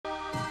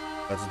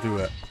Let's do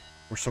it.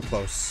 We're so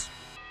close.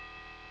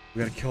 We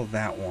gotta kill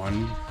that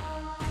one.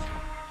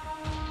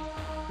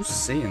 Who's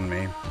seeing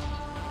me?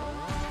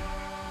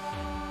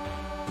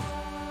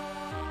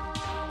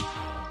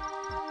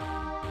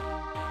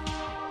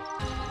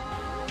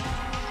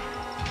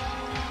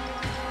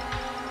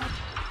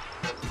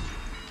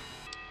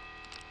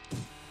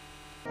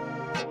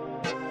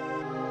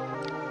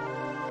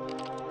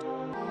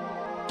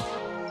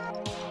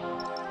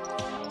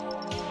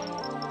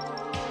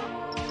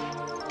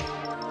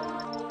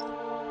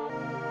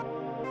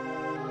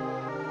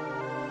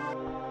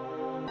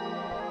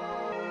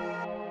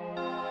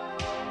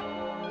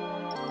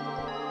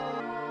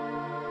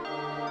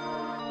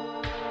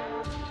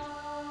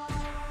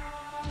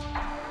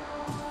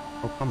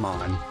 Oh, come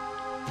on.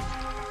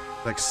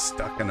 Like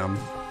stuck in them.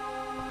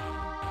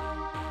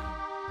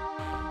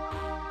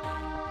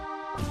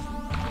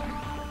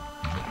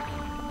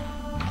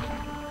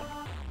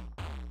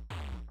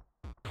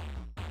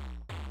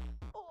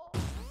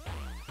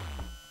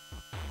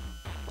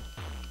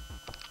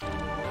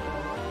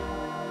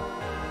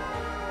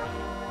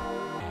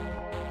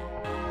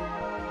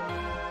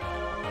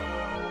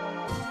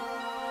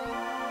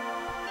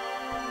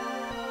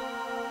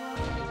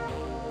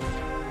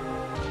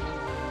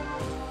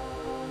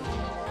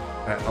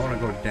 I want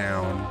to go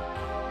down.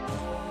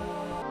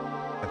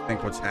 I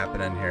think what's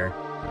happening here.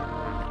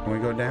 Can we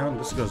go down?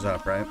 This goes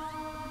up, right?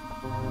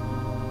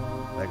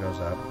 That goes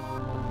up.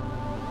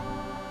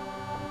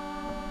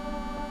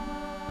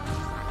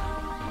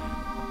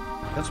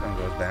 This one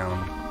goes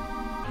down.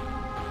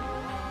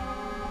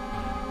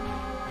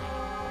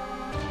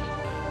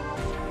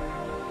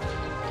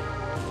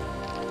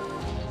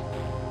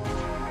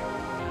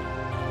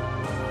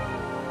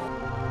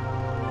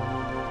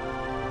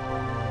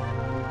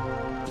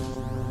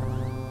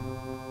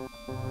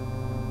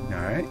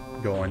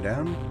 Going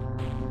down.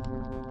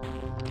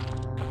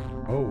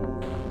 Oh,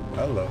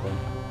 hello.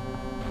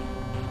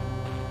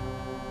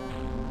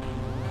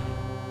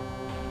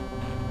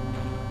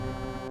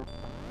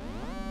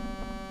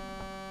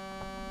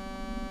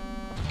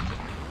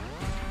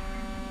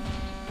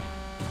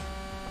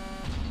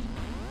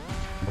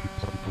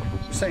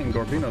 You're saying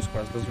Gorbino's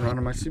quest doesn't run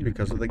on my C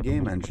because of the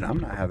game engine. I'm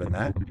not having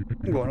that.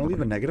 I'm going to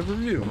leave a negative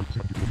review.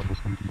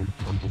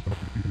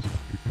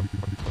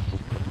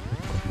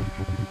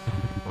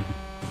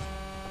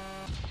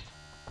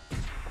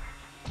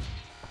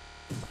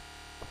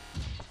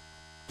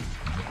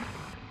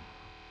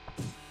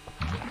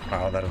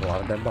 Wow, that is a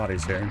lot of dead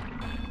bodies here.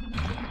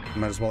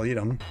 Might as well eat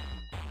them.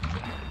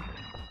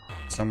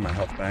 Some of my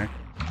health back.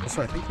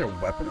 Also, I think their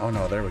weapon... Oh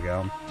no, there we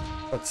go.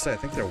 Let's say, I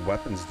think their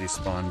weapons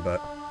despawn, but...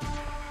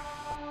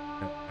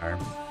 There.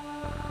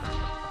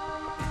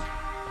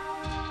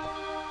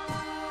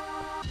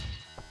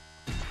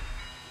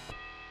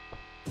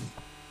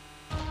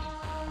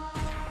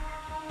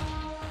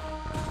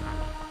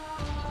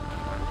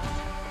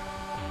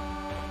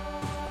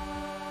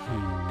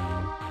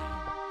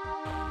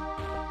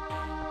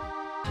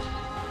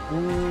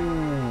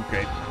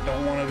 Okay,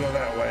 don't want to go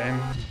that way.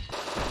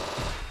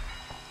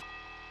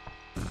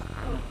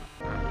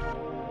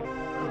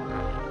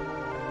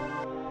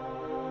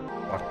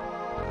 Fuck.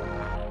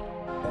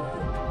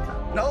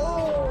 No!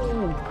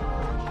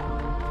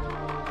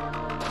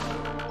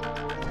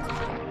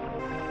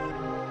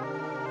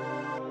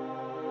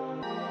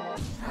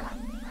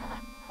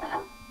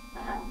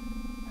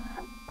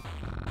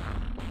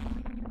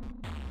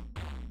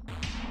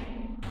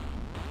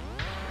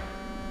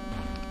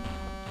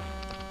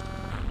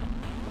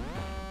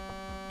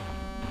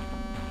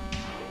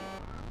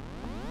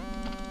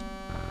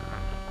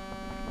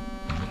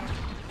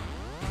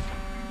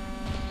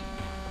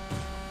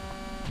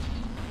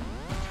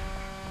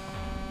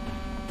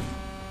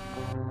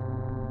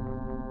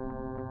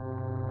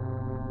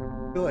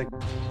 I feel like,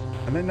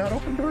 can they not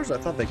open doors? I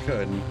thought they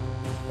could,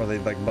 or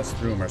they'd like bust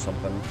through them or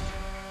something.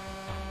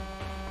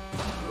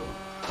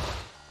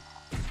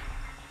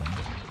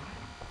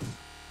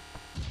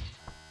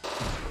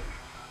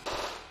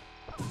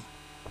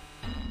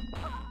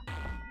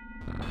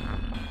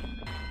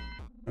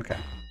 Okay.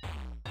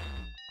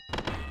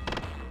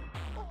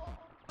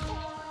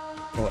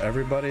 Well,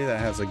 everybody that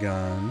has a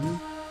gun.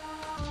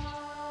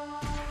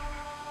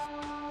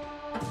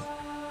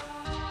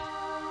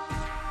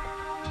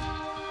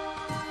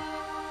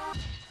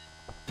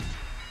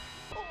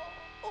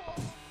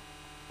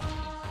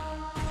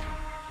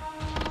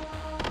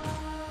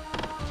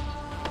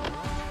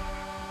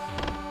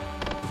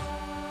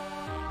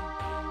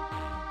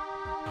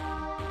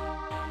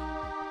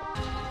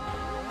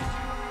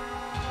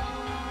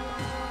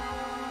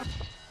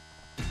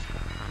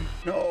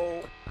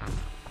 No.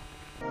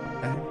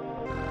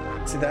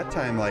 See, that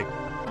time, like,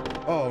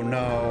 oh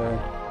no.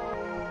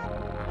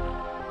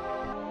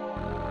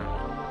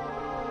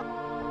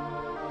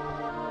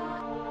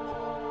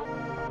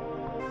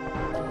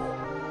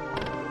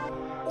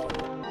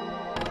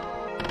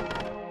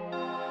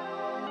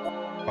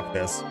 Fuck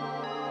this.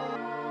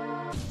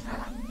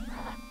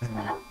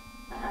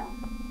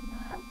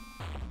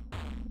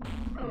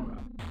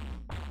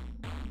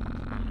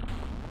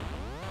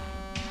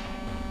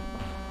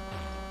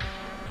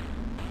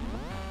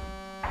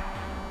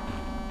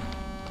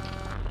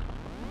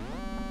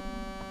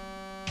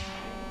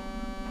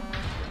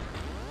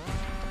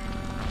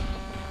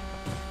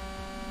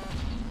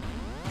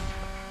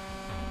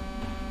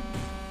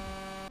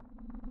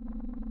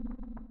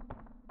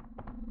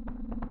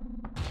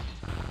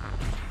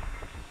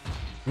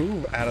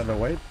 Move out of the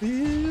way,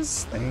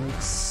 please.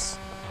 Thanks.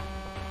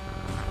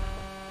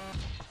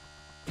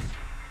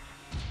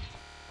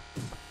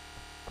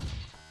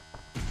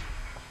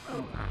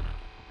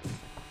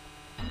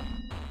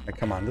 Like,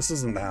 come on, this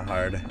isn't that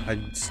hard. I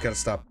just gotta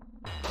stop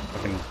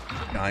fucking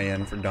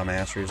dying for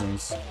dumbass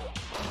reasons.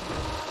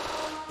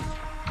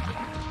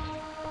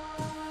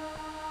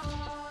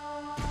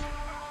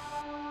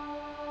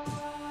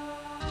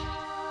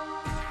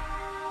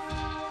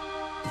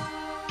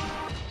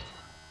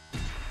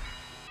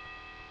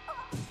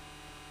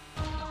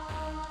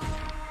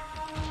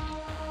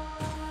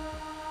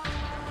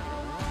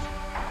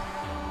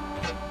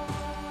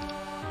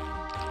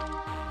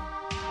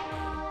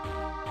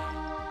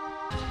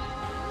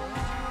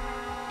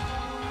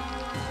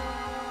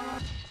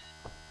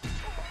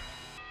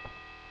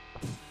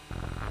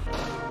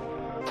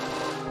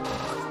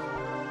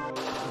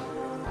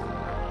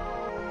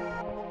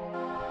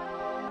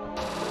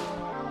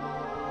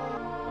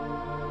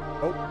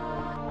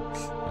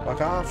 Oh,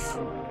 fuck off.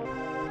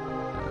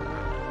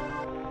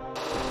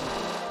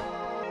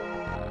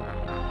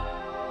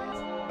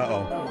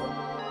 Uh-oh.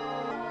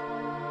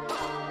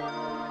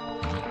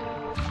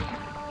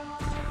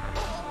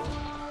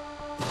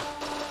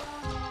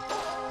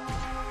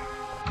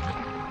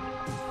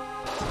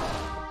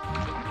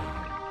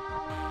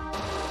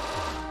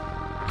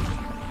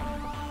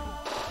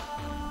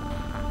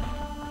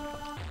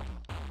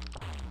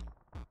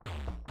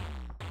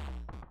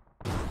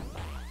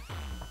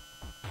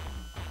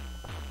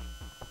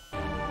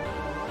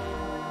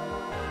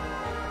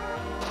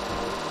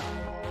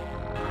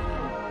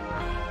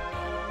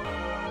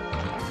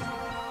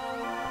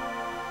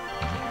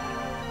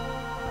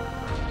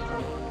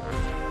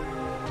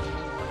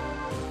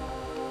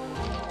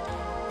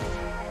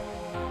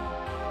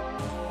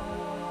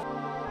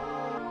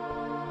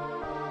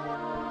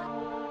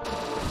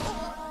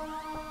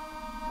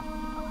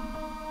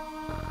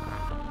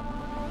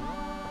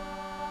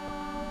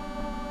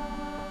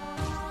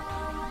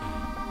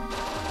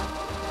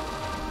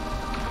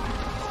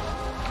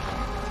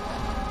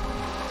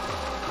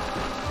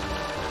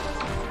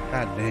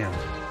 God damn.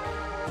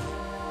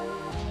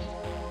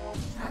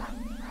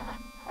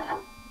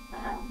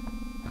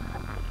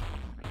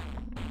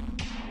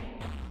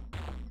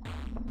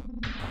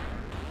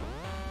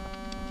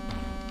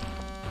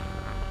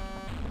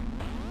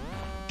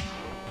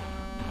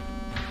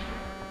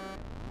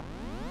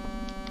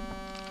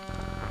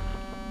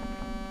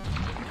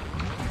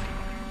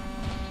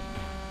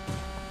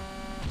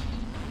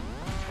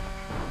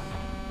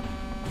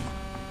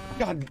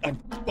 God, I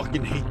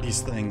fucking hate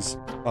these things.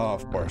 Oh,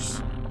 of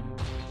course.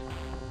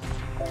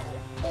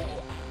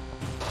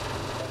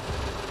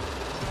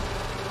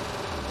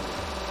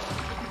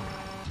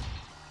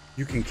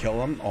 You can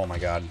kill him? Oh my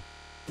god.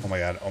 Oh my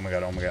god, oh my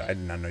god, oh my god. I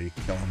did not know you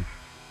could kill him.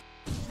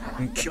 You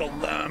can kill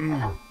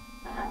them!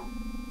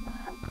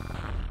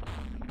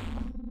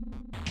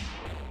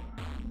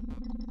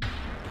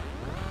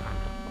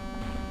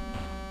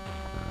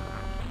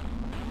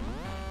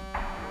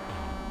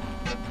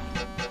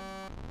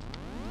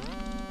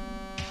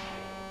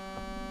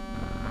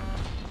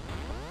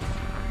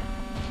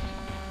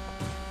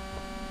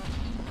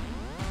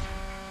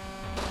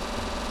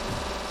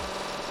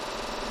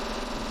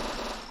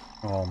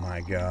 Oh my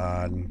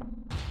god.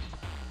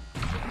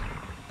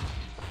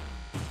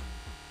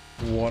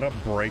 What a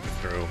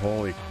breakthrough.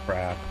 Holy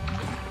crap.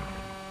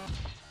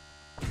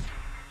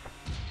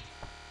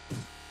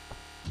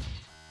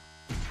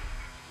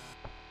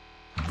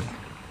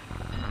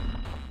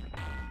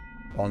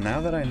 Well, now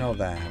that I know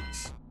that,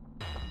 it's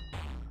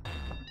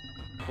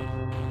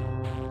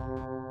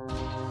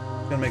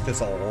gonna make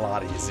this a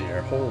lot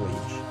easier. Holy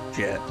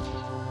shit.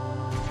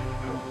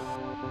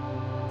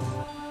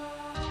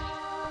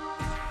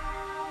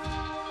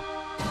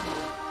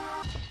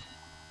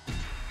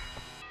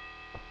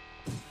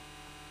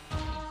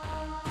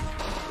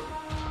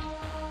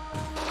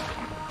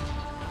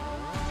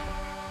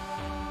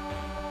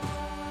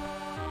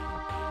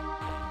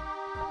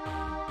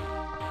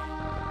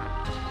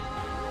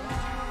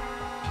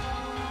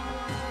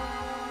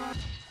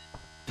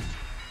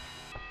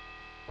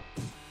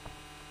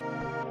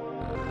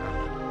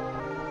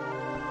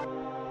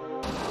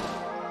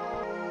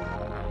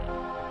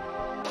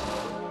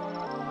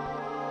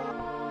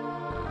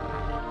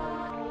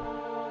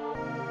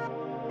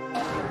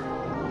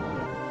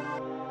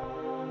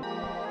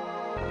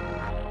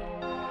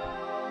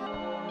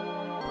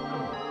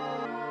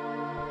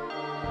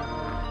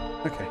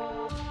 Okay.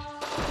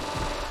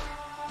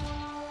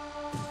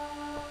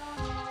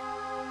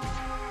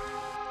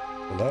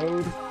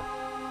 Load.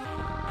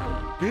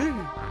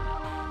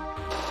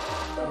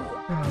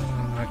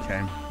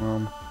 Okay.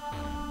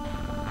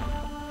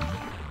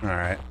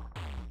 Alright.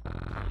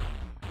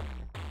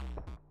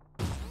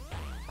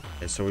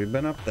 Okay, so we've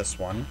been up this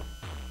one.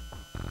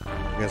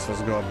 I guess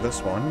let's go up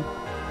this one.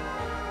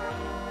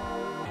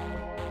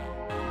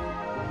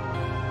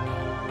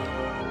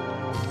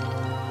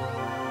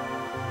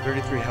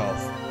 $33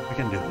 health. We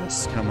can do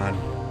this. Come on.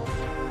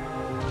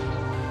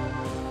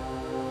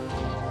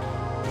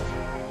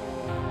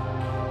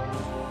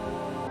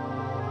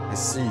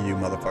 see you,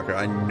 motherfucker.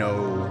 I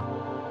know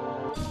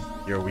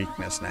your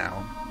weakness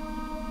now.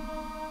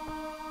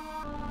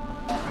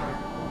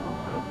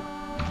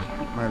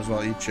 Might as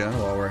well eat you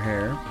while we're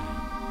here.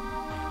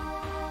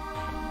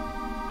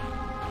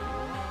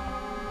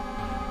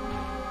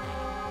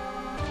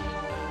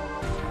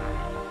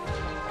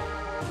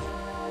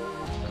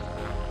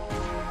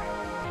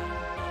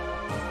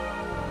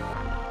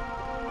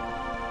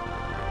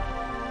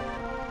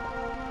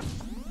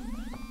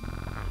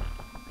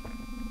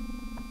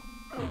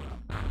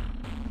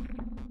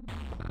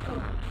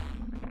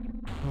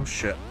 Oh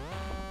shit.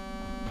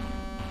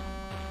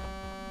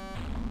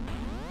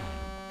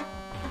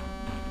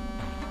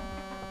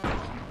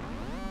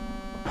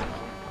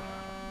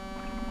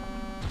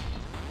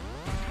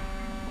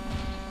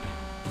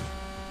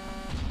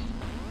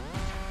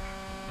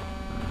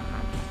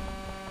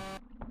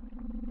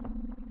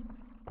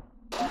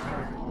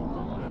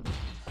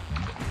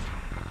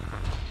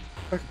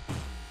 Okay.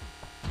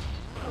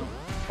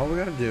 All we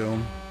gotta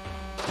do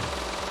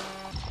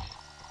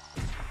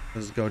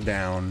is go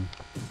down.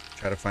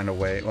 Try to find a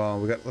way. Well,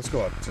 let's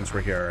go up since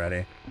we're here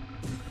already.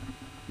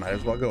 Might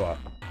as well go up.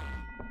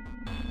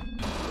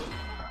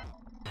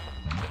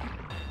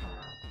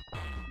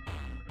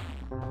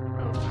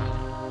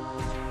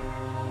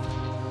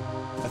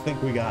 I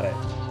think we got it.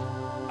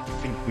 I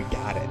think we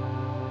got it.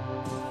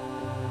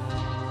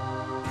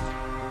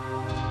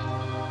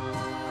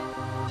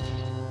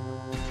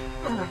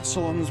 So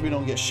long as we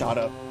don't get shot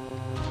up,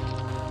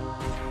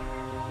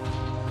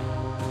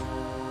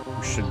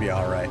 we should be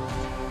all right.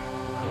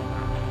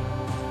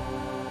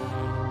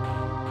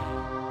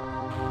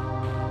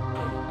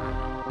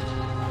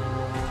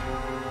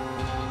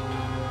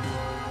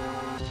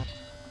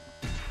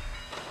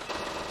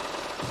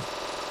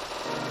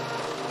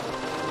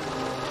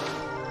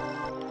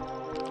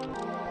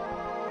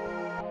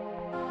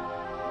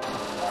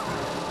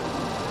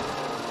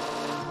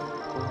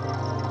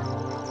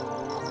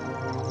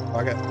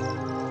 Okay.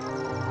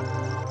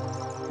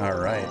 All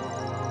right.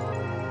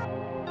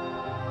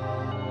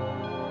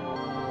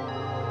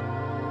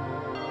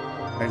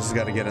 I just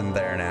got to get in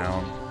there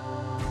now.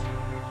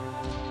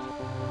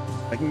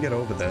 I can get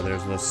over there.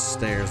 There's those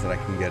stairs that I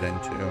can get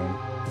into.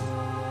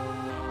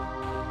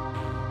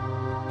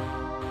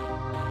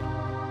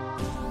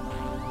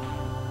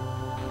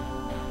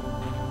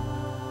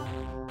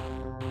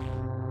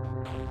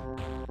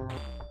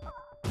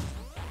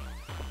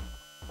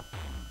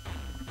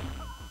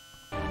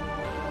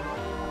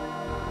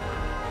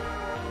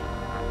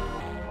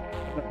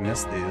 I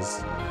missed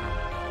these.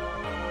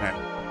 Alright.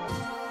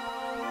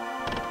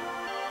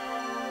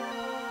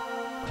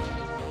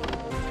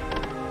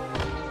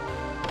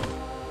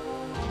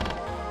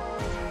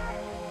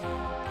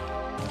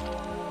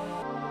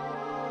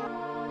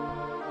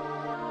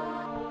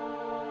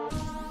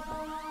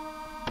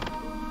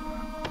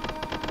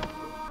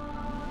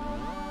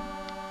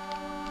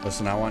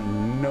 Listen, I want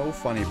no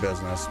funny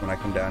business when I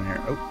come down here.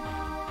 Oh.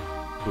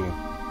 Ooh.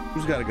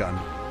 Who's got a gun?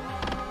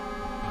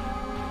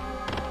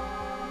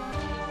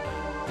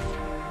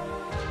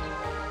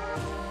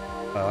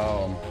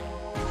 Oh.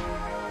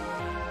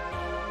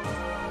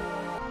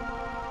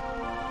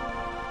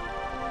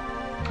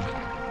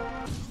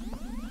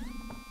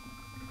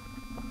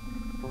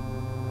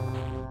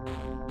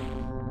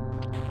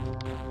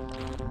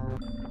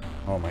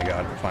 Oh my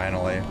god,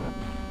 finally.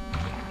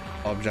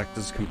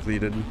 Objectives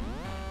completed.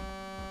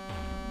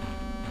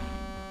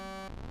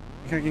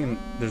 I can,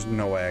 there's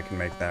no way I can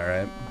make that,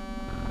 right?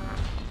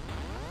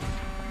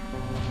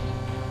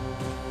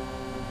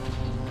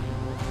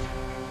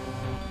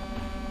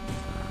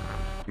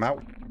 I'm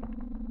out.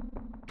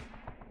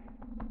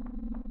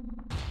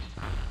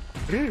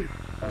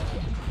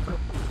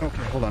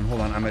 Okay, hold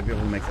on. I might be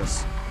able to make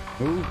this.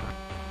 Ooh.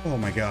 Oh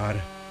my god.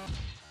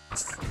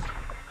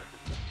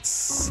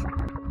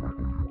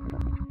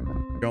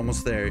 You're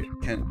almost there. You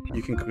can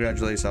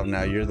congratulate yourself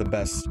now. You're the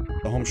best.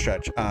 The home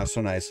stretch. Ah,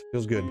 so nice.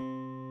 Feels good.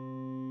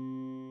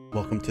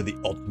 Welcome to the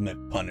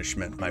ultimate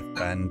punishment, my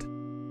friend.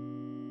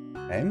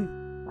 Okay.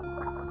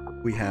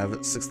 We have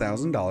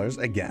 $6,000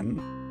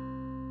 again.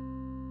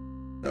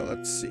 So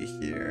let's see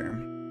here.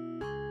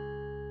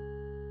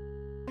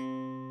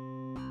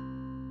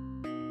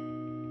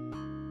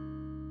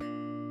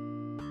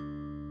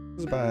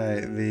 Let's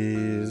buy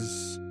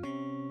these.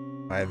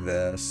 Buy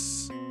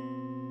this.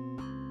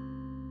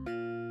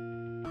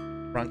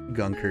 Front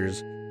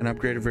gunkers. An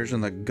upgraded version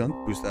of the gunk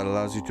boost that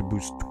allows you to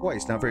boost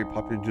twice. Not very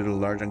popular due to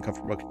large,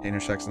 uncomfortable container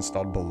shacks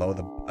installed below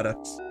the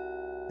buttocks.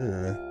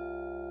 Ugh.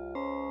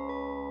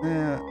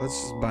 Yeah, let's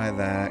just buy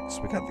that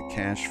because we got the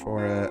cash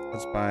for it.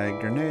 Let's buy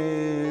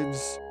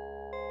grenades.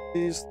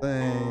 These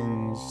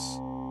things.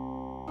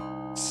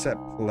 Set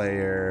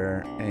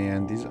player.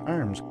 And these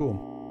arms. Cool.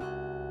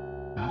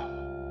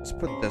 Let's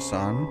put this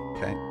on.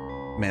 Okay.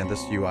 Man,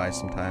 this UI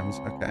sometimes.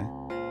 Okay.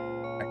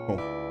 Alright,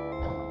 cool.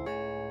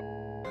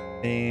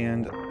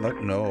 And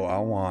no, I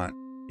want,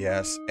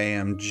 yes,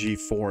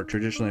 AMG4,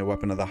 traditionally a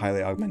weapon of the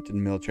highly augmented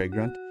military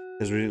grunt,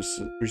 has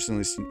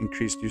recently seen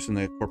increased use in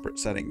the corporate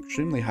setting.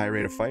 Extremely high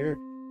rate of fire,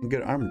 and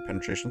good armor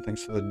penetration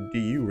thanks to the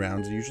DU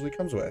rounds it usually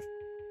comes with.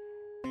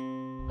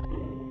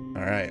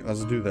 Alright,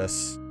 let's do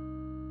this.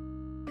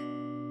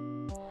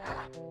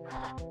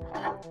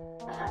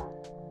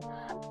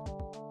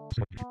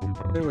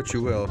 Say what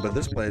you will, but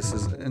this place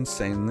is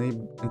intensely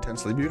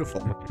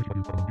beautiful. Say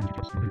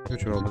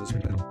what you will, but this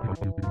place...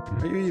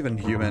 Are you even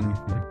human?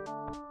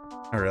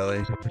 Not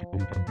really.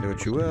 Say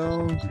what you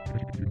will.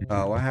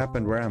 Oh, what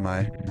happened? Where am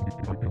I?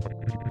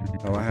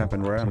 Oh, what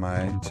happened? Where am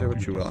I? Say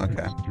what you will.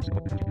 Okay.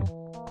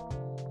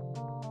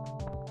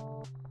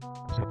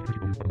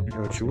 Say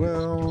what you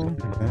will.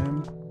 Okay.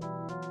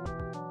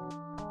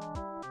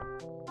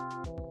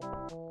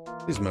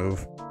 Please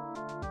move.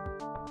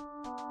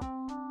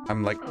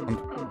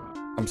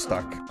 I'm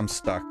stuck. I'm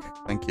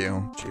stuck. Thank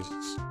you.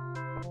 Jesus.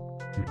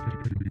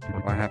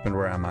 What happened?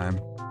 Where am I?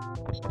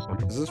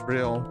 Is this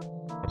real?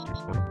 Is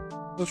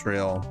this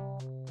real?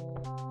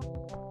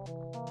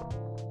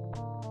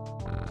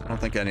 I don't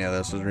think any of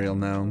this is real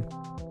now.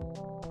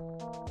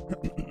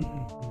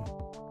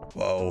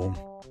 Whoa.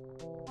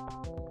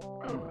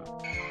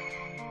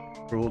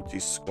 Cruelty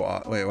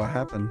squad. Wait, what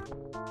happened?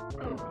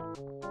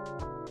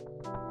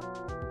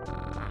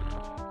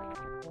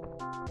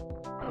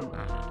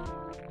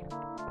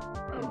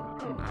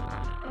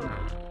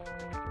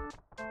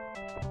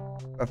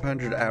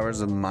 $500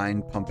 hours of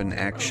mind pumping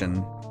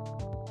action.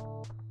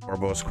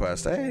 Orbo's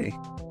quest. Hey.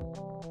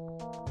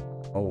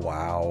 Oh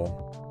wow.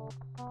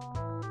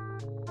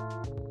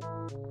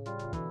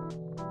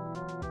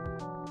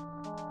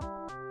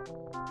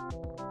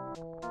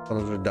 Oh,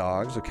 those are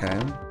dogs. Okay.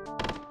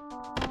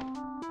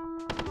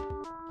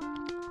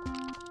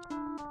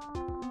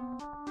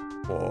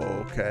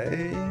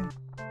 Okay.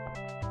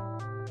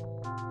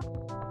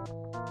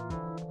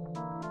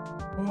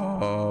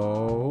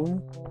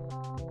 Whoa.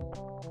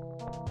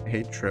 I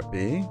hate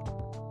trippy.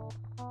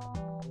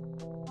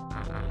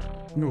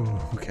 Ooh,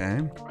 okay.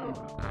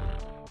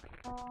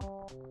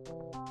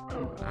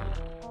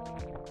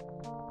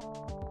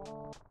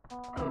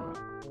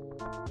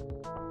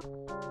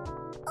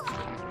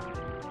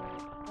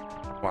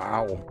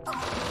 Wow.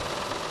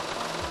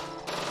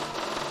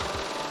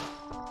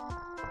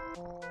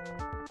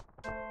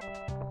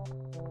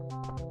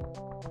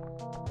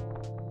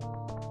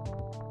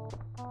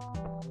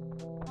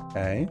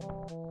 Okay.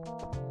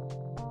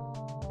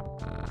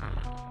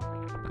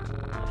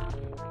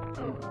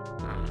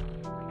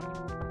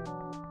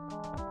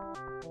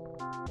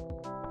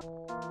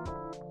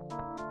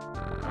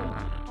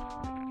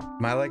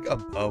 Am I like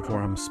above where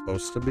I'm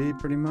supposed to be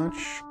pretty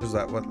much? Is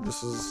that what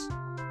this is?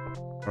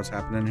 What's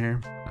happening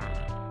here?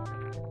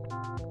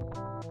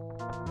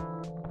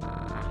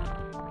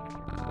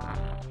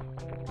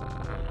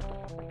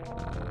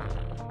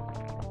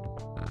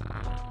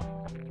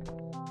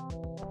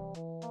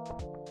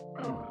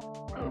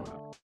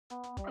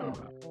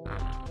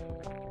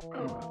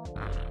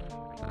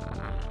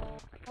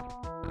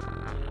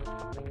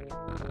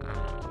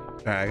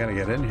 Alright, I gotta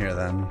get in here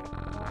then.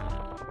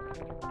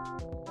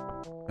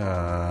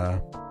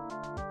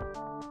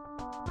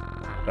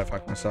 Did I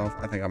fuck myself?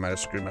 I think I might have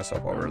screwed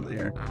myself over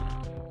here.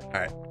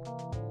 Alright.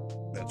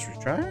 Let's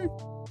retry.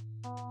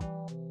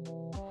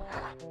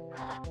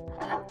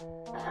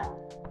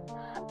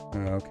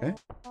 Okay.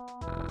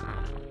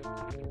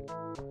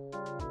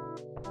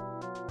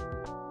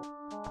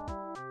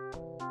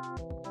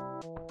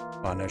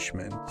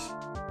 Punishment.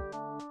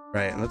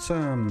 Right, let's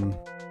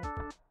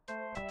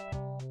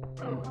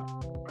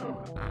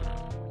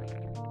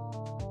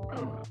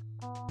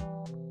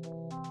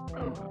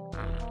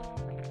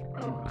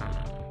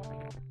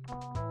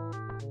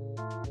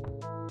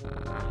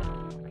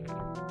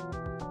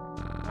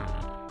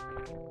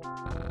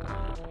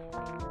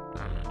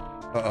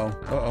Uh-oh.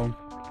 Uh-oh.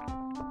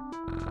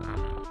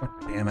 Oh,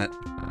 damn it.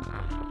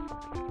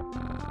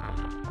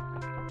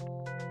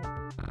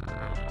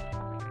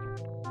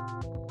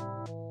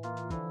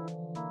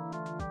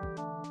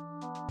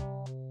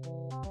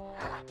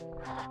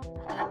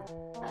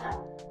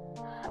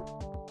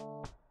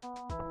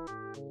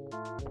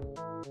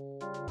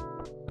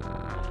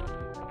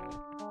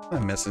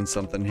 I'm missing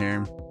something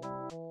here.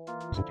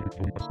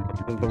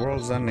 The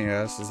world's ending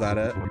us, is that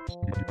it?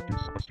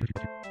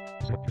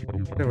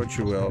 Say what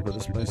you will, but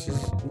this place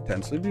is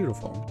intensely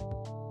beautiful.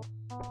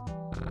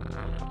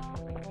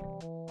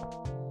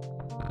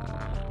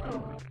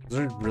 Is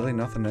there really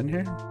nothing in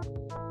here?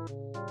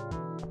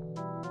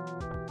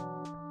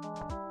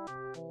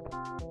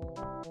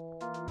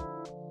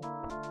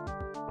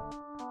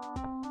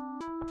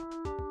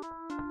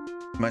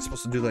 Am I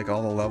supposed to do like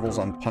all the levels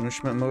on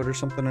punishment mode or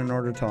something in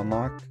order to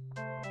unlock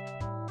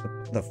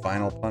the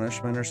final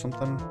punishment or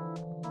something?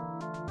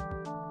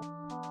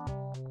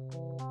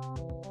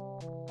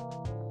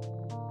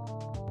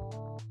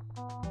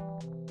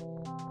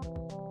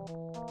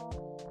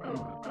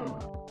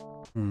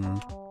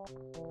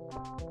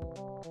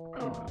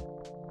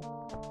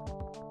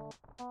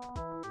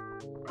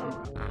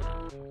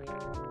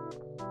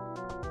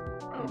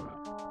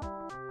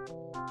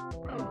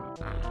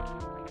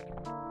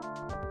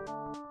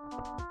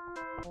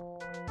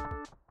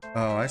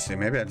 Oh, I see.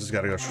 Maybe I just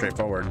gotta go straight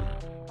forward.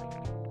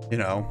 You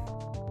know,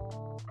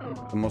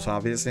 the most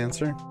obvious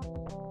answer?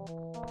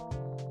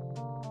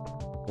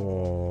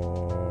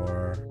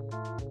 Or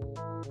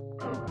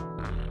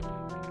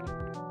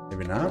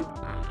maybe not?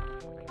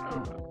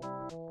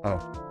 Oh.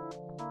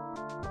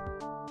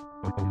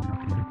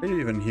 Are you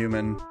even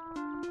human?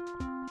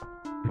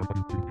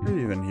 Are you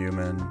even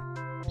human?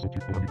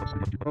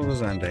 What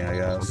was ending, I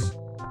guess?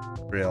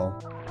 Real.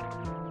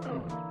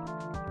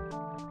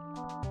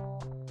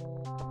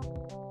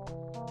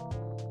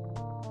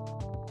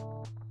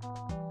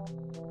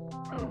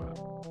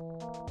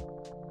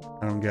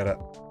 I don't get it.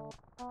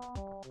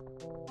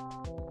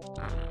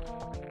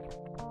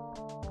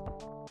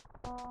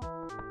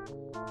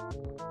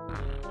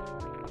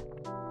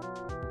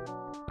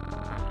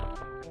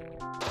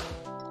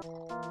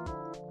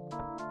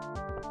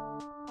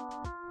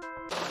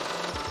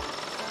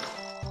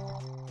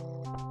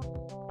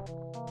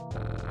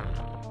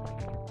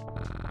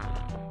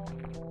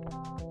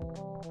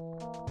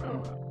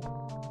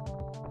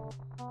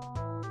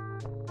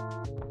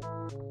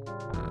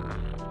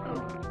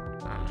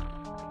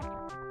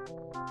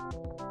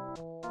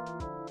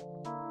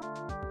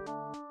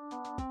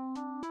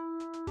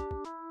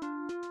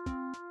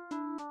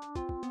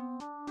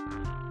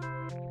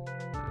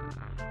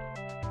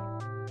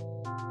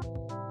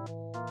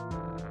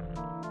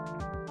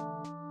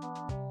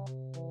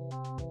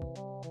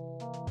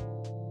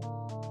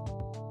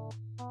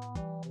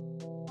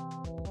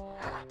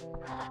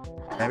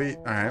 Maybe.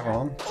 Alright,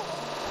 well.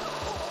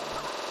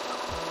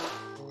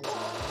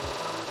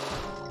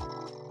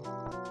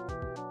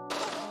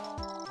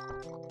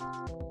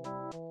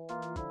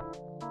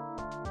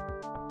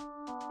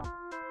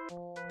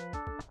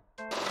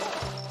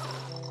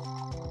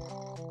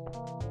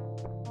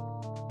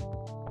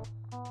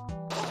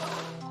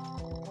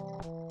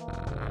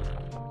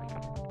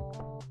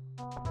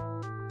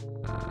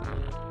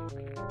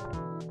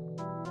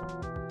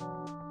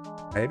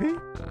 Maybe?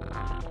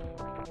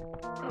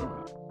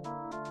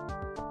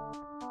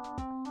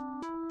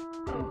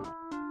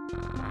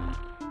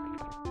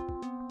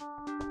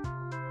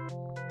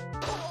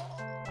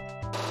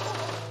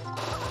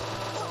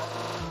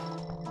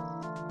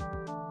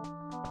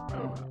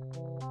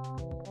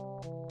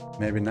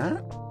 Maybe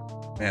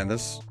not? Man,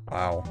 this...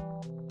 Wow.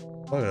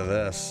 Look at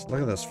this.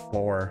 Look at this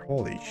floor.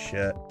 Holy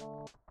shit.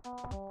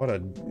 What a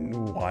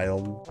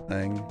wild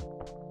thing.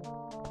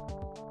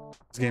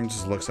 This game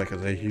just looks like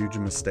it's a huge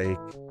mistake.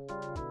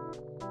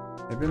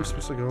 Maybe I'm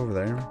supposed to go over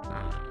there.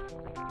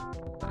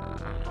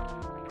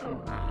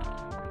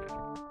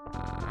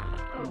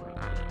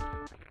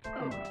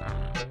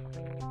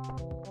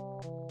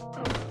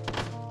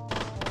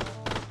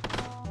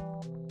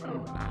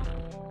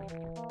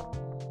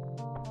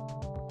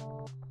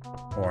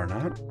 Or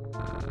not.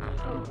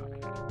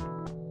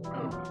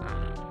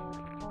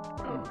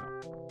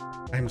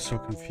 I'm so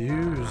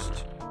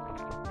confused.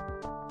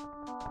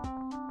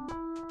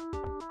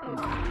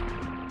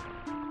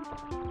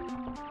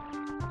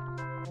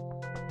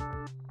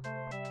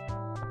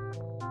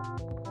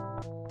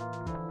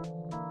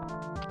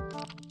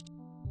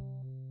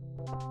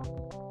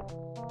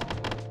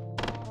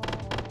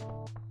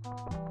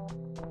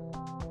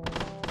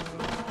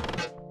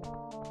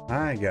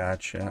 I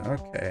gotcha.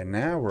 Okay,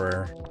 now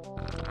we're...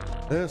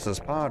 This is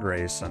pod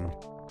racing.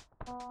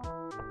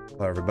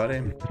 Hello, everybody.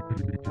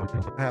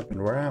 What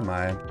happened? Where am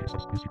I?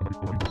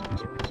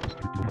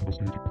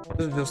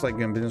 This is just like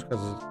Gambino's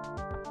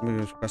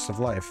Quest of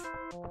Life.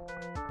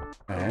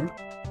 Okay.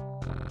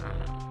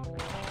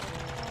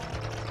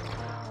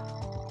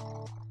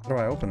 How do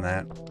I open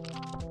that?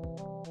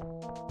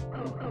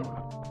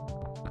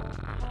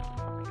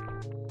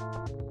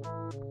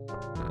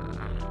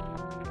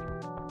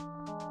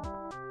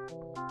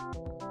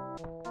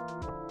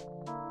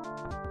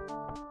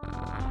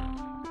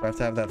 Do I have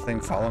to have that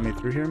thing follow me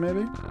through here,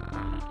 maybe?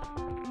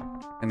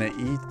 And it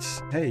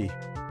eats... Hey.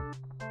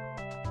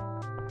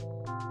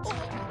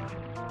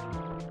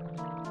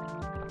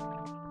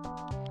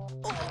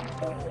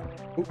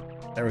 Ooh,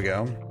 there we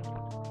go.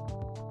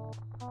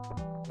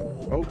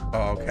 Oh,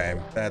 okay.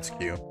 That's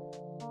cute.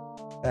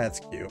 That's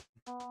cute.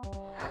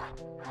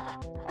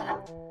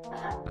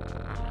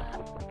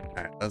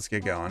 Alright, let's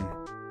get going.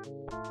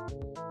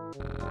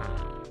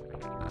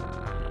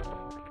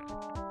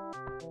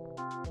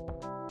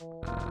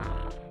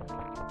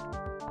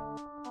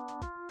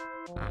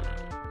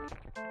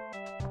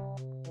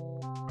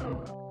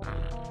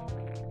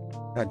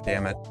 God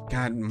damn it.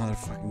 God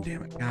motherfucking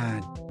damn it.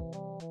 God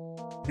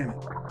damn it.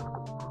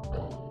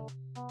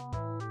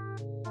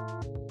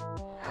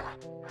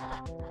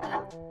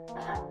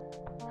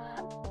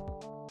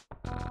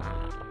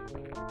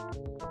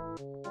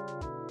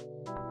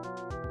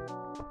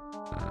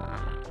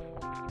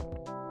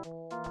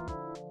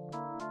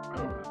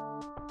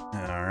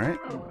 Alright.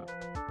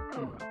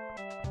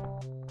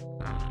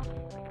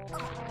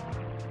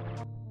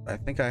 I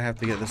think I have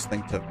to get this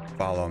thing to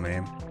follow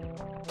me.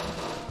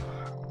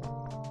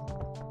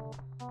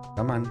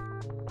 Come on.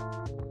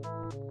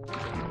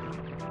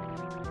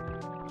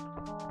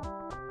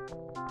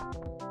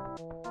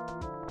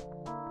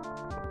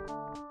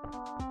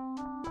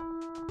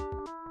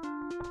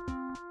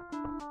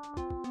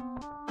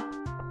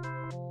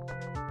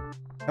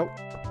 Oh.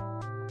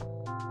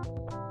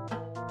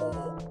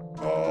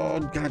 Oh,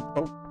 God.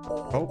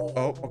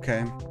 Oh,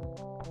 okay.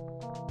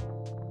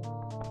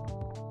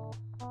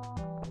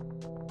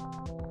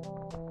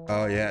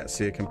 Oh, yeah.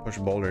 See, it can push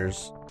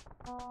boulders.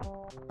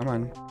 Come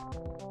on.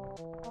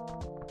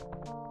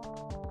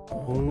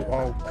 Ooh,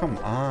 oh, come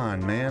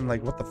on, man.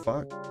 Like, what the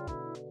fuck?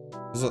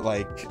 Is it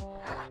like...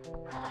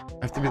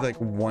 I have to be like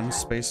one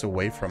space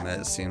away from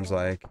it, it seems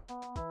like.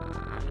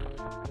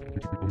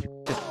 Get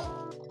the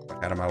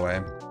fuck out of my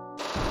way.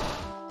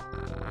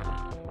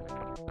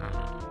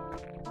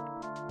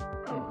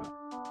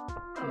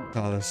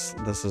 Oh, this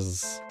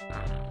is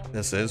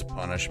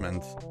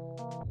punishment.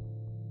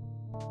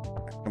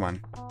 Come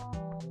on.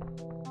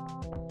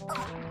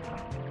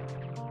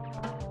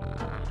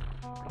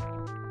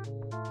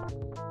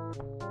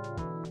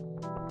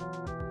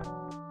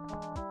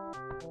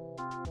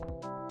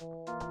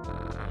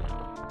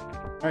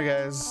 Alright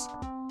guys,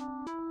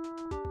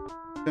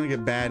 it's gonna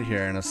get bad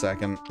here in a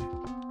second.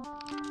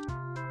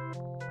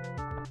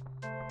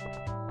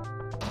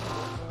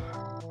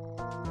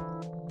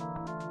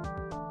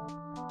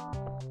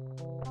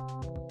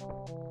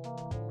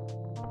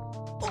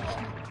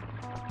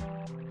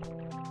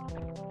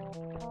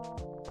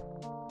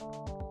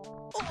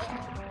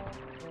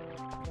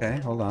 Okay,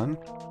 hold on.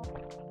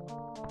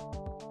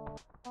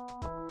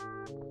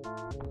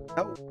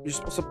 Oh, you're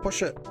supposed to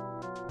push it.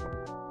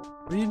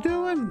 What are you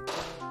doing?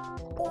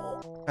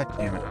 God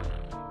damn it.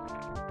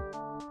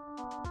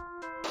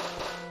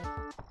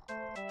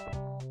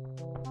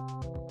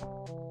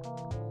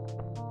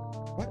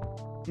 What?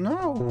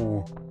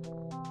 No.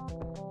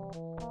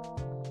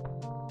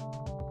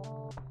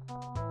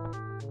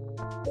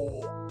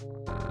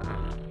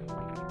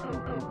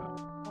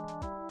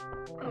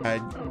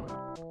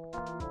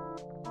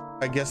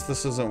 I guess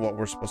this isn't what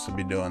we're supposed to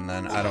be doing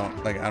then. I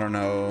don't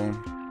know.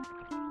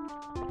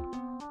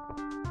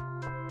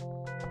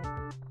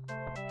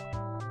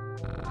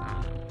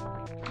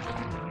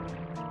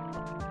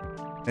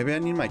 Maybe I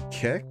need my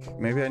kick?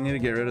 Maybe I need to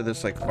get rid of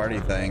this like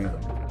farty thing.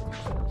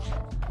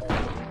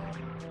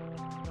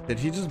 Did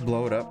he just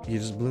blow it up? He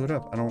just blew it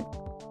up. I don't...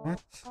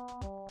 What?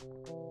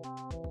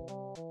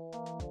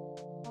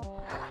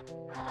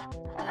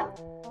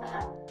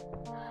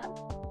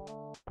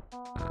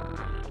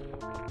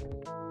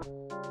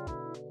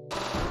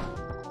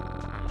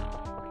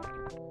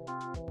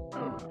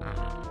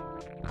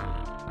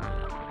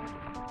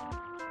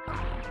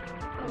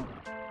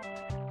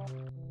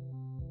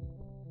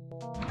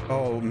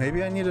 Oh,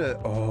 maybe I need to...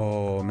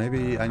 Oh,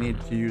 maybe I need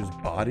to use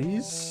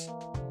bodies?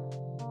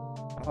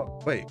 Oh,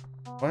 wait.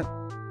 What?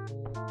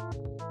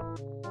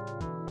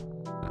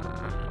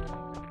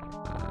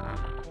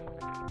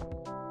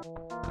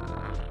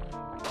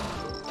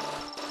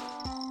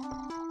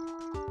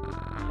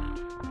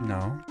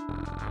 No.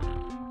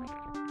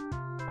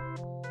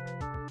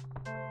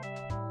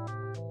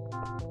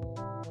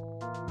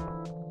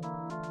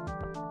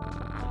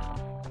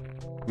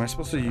 Am I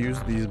supposed to use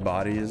these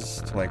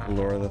bodies to like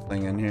lure the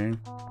thing in here?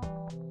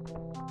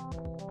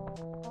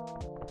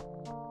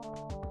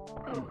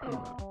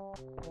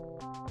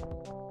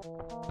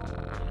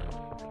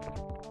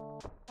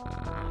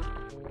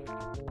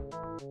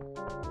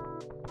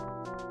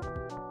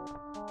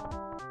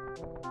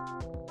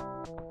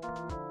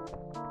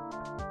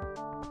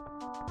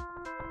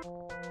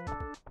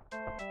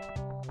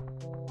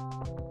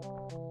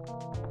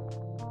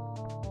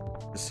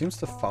 It seems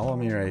to follow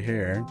me right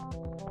here.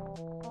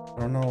 I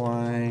don't know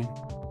why.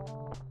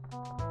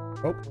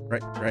 Oh,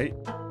 right.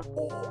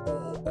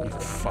 You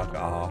fuck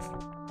off.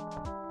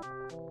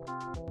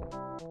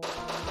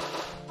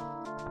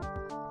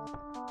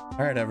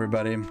 All right,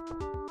 everybody.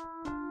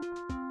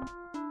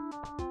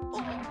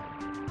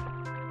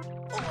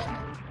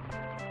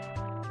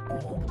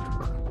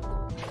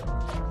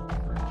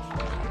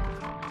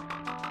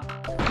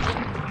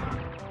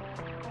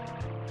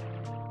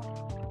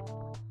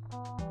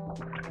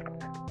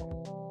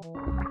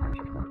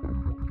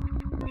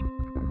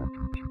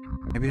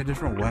 Maybe a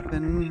different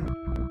weapon?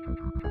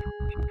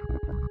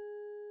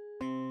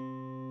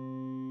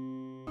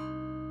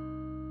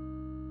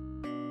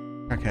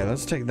 Okay,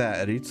 let's take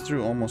that. It eats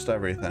through almost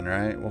everything,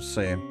 right? We'll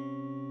see.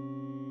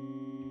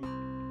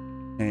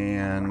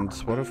 And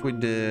what if we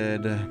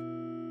did... Don't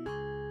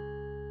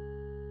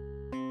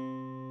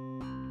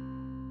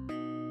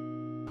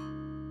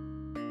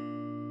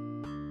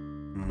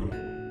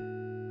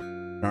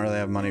really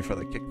have money for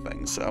the kick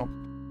thing, so...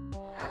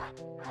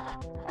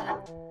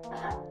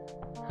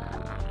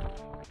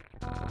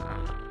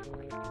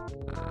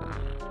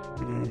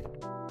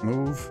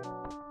 Move.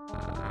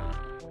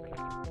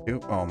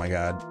 Oh my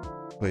god.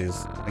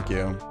 Please. Thank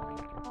you.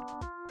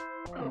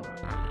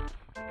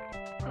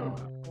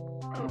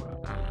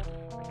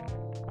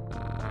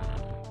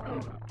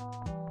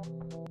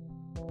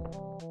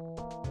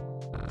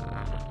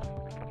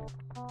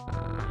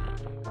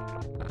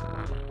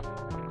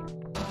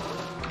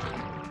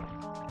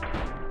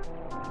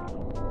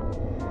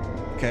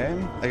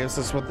 Okay, I guess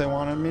that's what they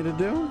wanted me to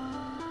do.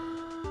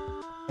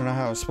 I don't know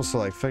how I was supposed to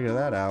like figure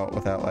that out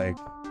without like...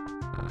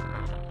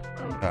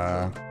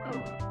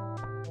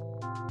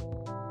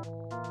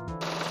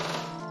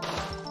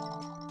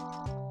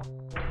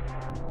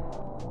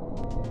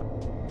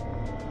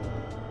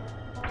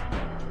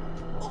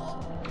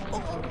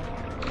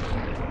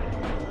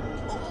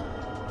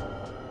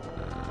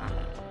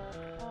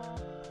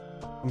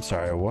 I'm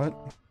sorry, what?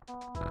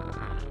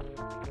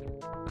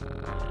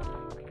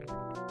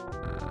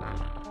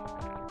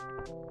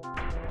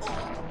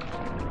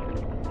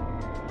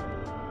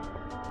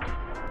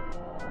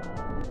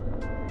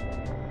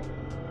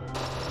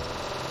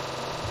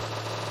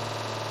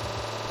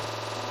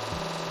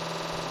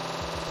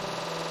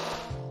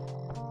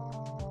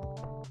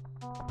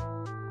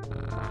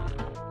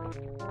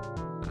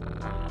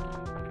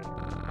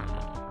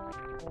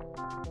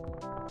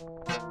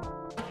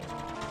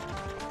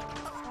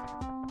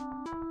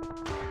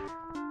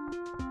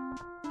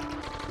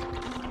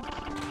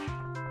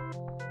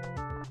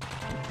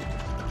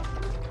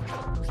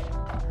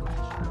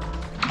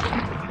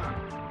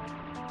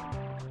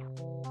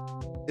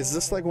 Is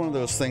this like one of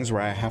those things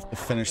where I have to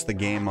finish the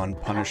game on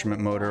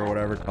punishment mode or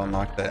whatever to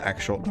unlock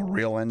the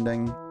real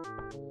ending?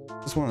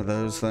 It's one of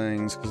those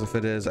things, because if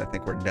it is, I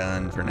think we're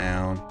done for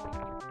now.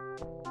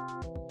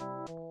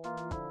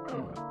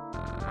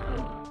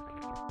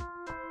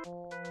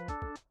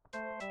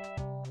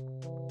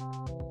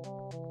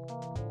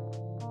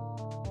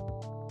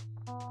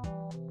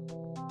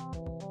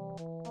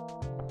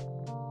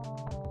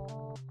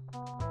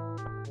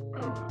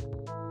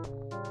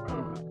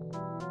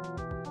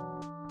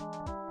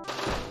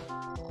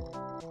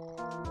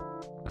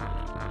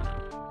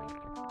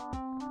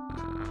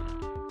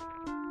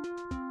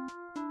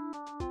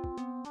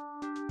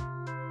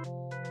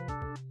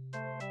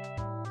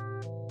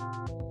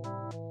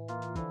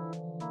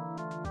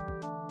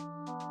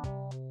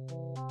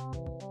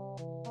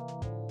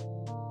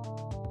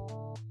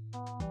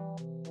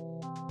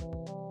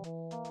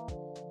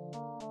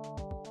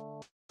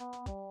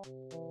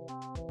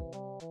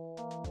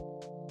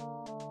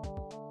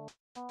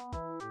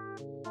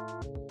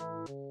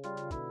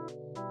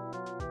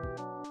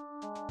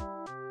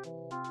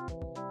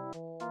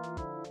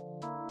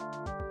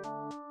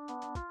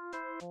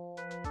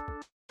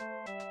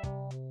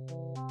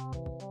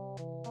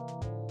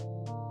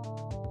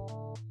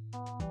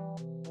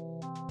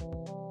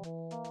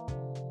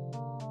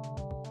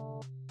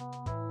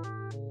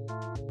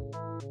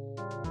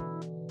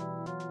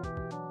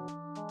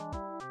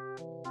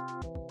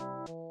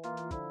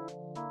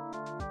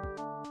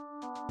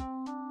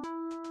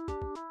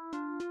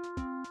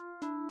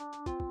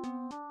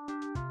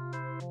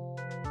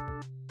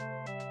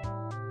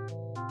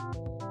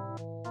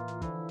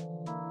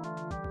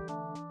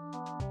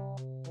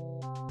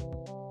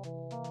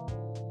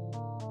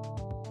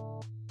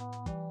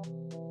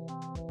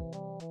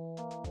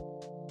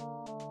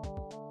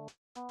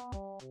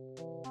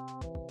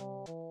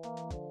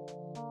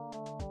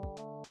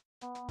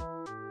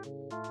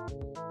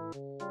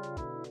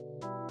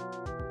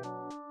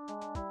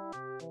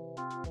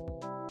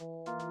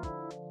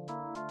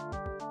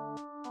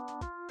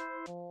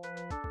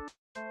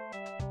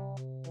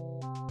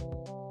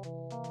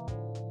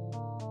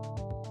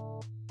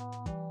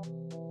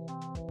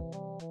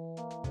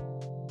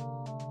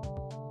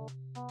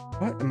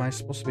 What am I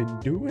supposed to be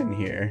doing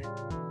here?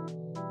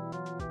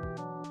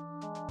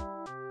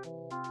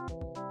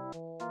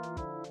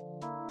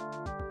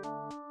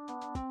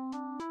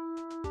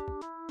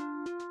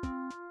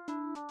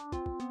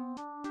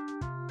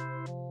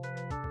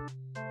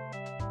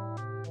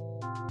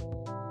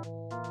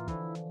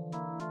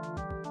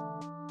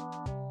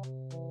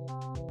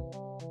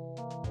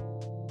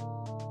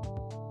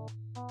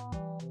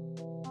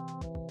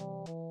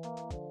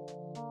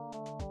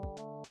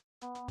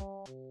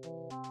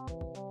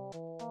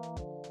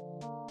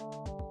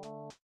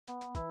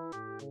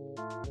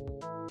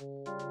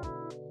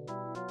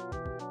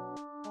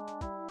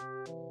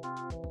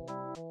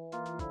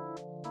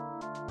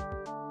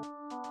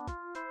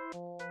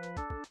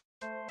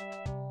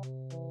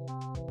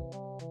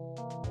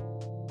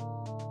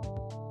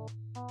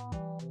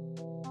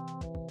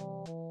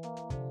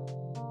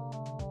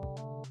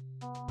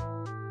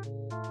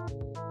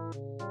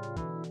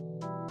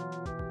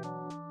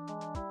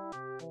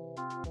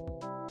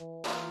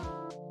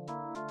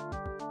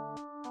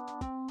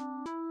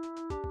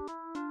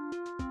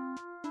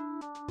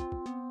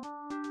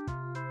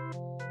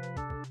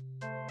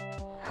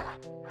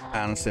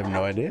 I honestly have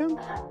no idea.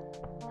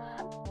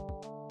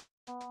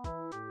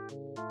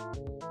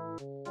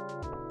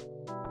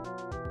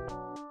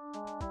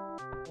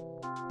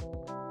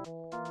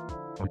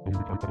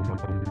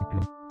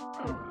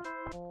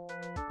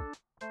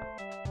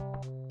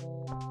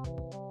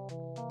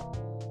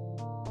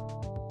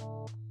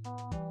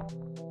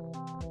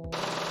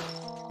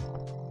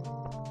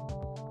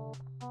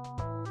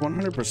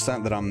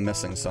 %, that I'm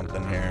missing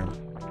something here.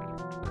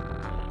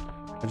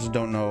 I just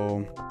don't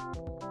know.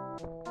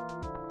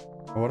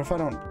 What if I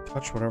don't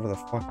touch whatever the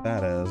fuck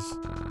that is?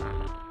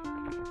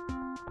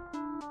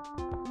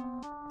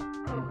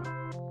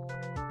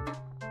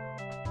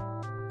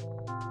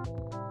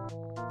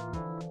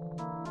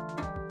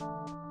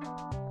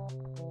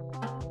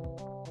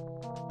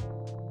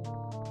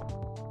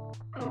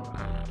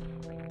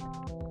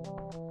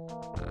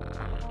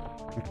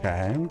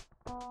 Okay.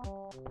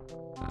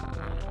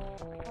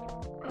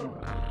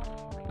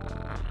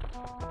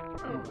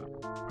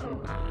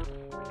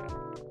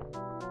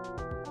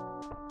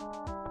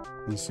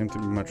 Doesn't seem to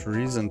be much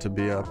reason to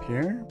be up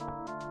here.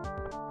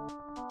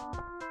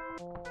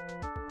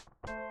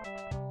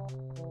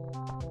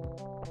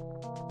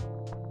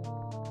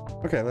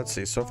 Okay, let's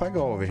see. So if I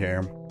go over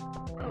here,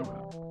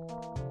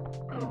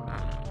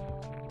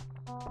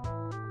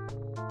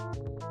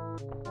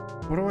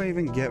 what do I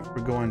even get for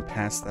going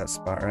past that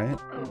spot, right?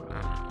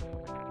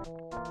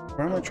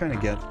 Where am I trying to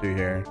get to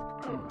here?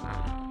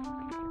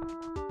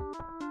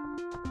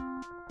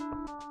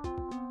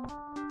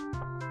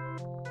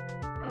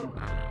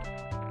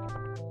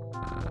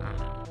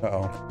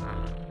 Uh-oh.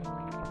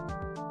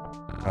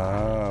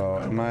 Oh,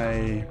 am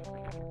I...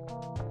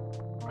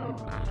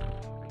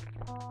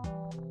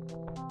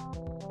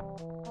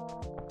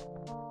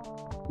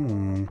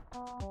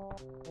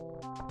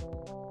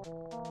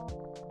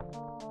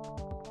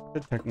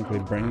 Should technically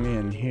bring me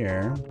in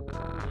here.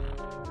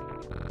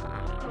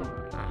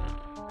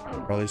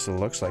 Or at least it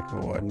looks like it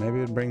would. Maybe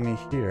it would bring me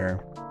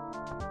here.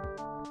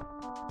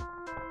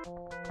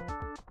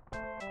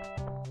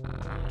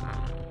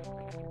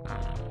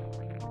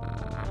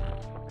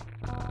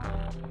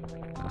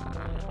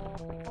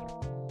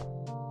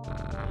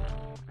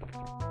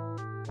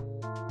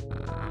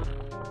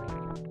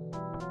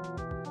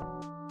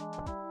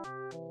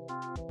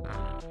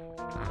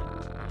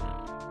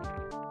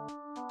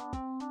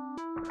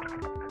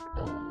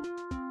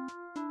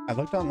 I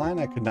looked online,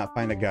 I could not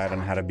find a guide on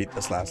how to beat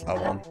this last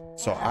level.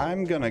 So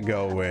I'm gonna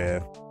go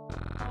with...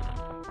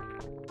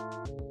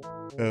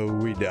 Oh,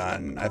 we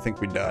done. I think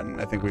we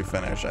done. I think we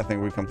finished. I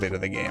think we completed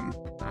the game.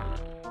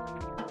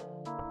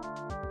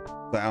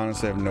 I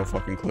honestly have no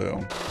fucking clue.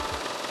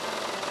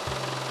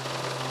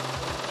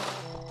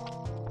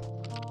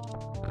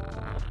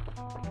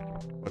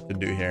 What to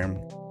do here.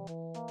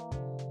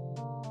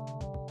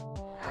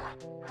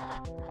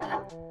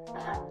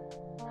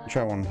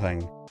 Try one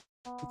thing.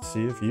 Let's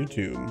see if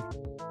YouTube.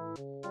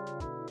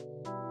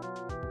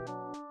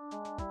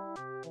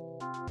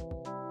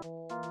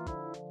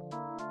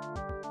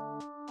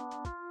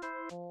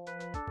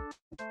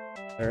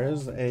 There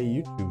is a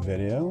YouTube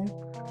video.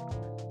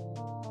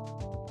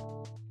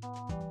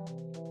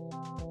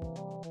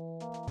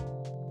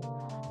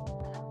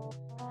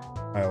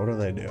 Alright, what do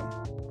they do?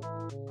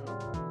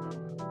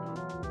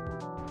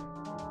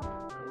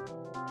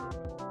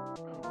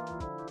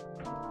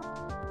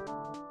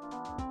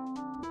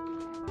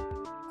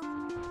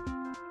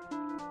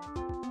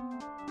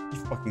 Are you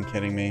fucking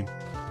kidding me?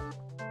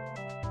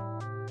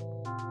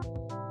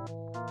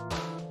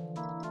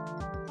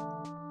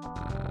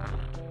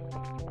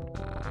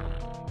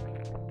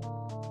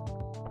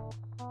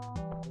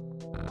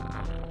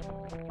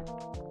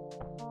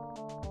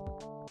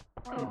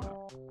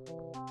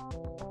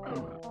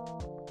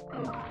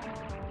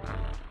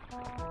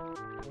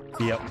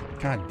 Yep.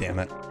 God damn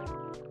it.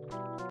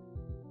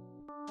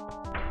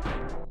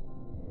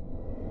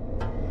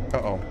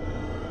 Uh-oh.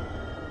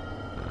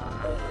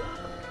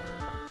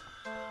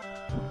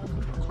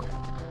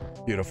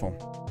 Beautiful.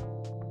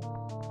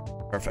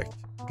 Perfect.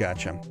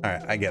 Gotcha. All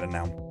right, I get it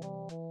now.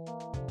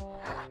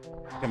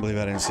 Can't believe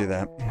I didn't see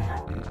that.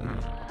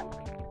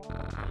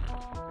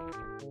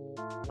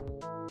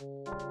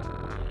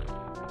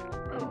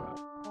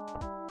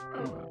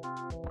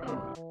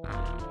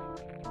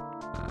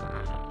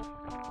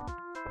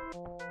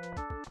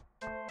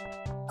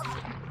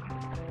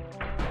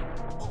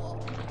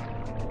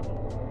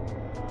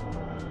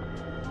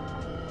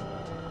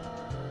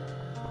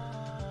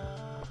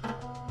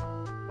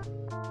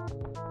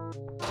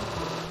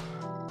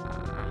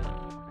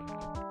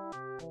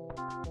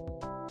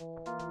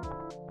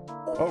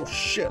 Oh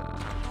shit.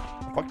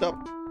 I fucked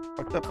up.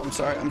 Fucked up. I'm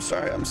sorry. I'm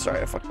sorry. I'm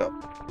sorry. I fucked up.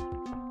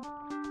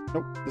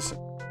 Nope. This.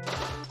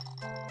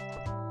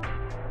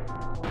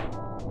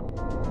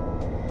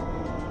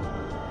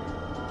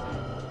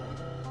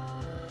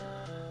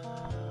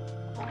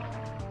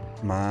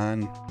 Come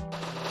on.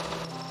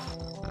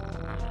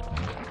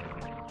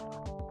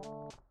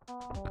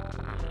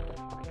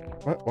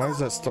 What? Why is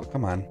that still?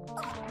 Come on.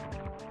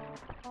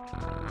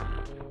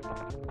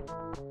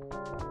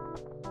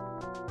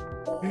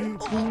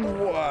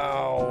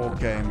 Wow,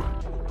 okay.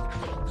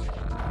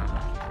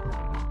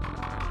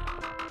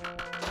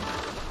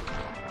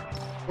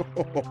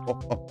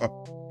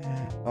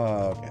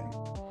 Okay.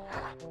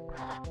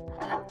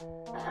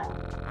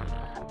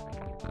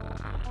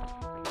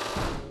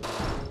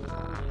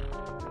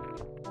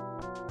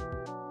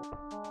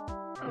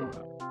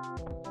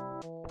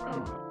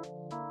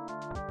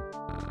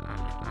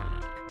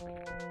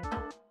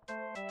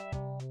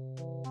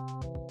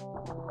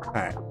 All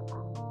right.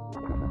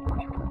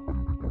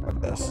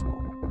 This.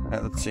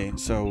 Alright, let's see.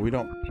 So we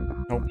don't...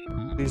 Nope.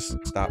 Please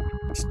stop.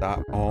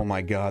 Stop. Oh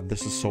my god,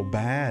 this is so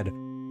bad.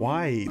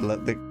 Why?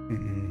 Let the...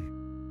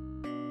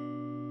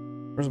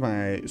 Where's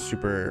my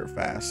super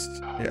fast?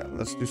 Yeah,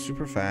 let's do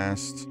super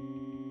fast.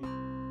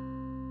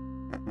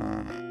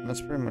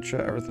 That's pretty much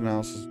it. Everything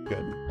else is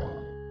good.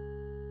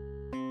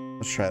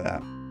 Let's try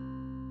that.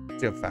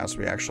 See how fast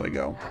we actually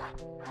go.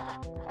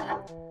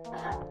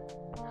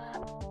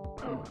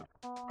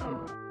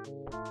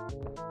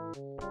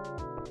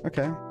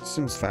 Okay,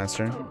 seems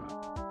faster.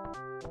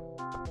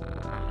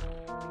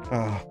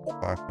 Oh,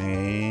 fuck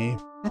me.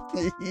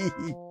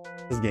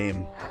 This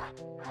game.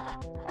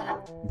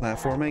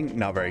 Platforming,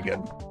 not very good.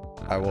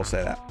 I will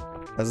say that.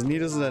 As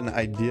neat as an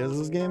idea as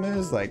this game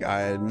is, like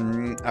I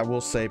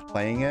will say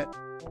playing it,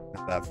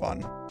 not that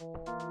fun.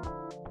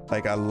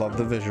 Like I love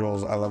the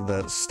visuals, I love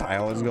the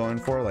style it's going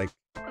for, like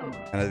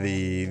kind of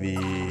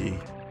the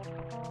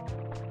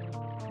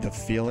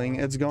feeling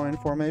it's going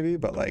for maybe,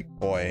 but like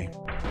boy,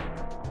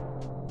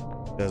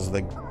 does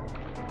the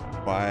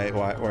why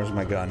where's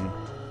my gun?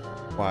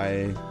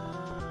 Why?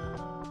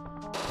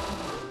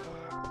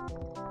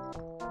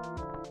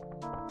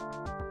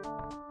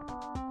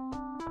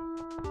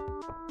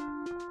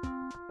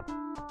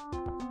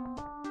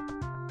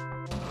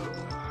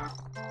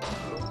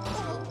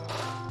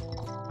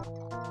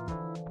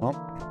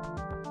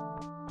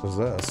 What's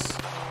this?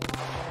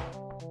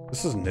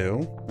 This is new.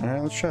 All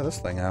right, let's try this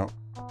thing out.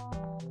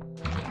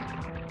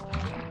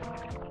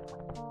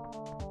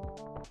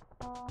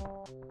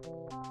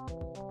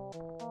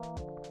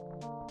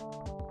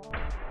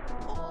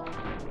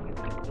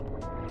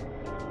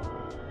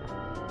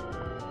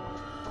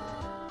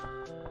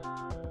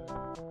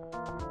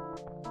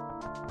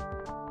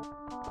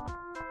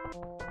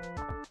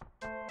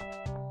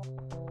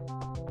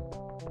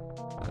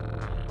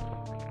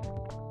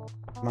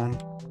 Come on.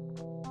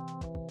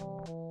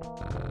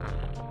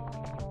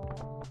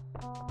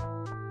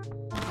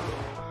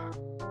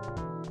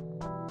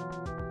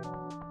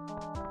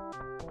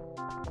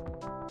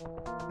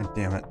 God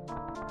damn it.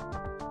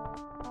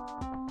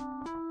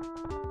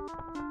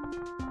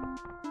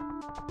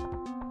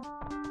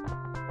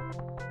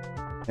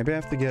 Maybe I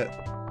have to get...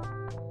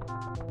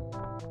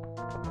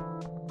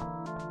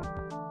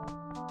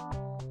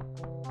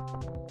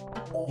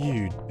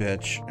 You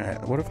bitch.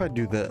 Alright, what if I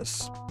do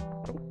this?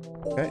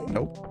 Okay,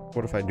 nope.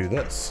 What if I do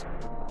this?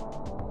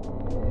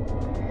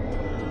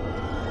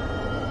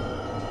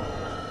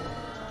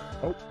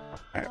 Oh,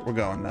 alright, we're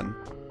going then.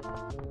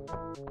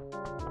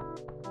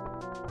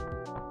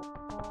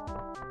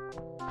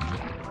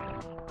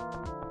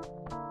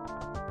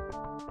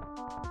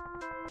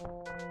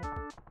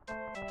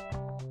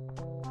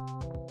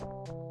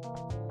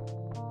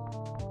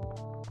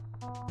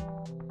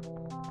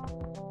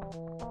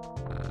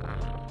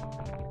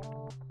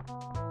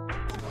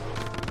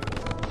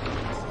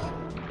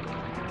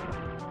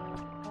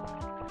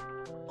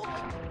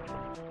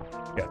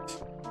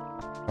 Yes.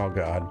 Oh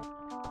god.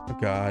 Oh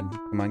god.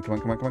 Come on, come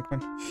on, come on, come on,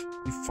 come on.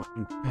 You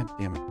fucking god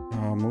damn it.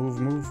 Oh,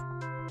 move, move.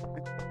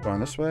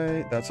 Going this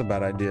way. That's a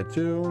bad idea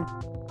too.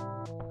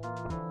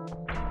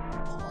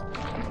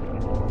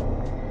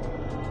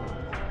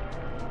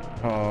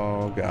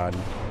 Oh god.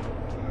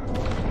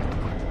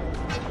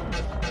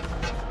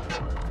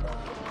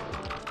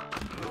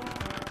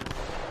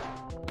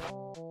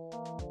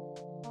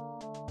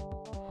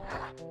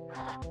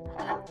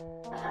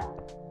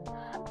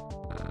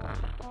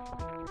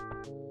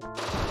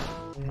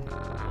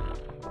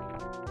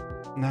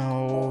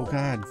 No,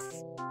 God.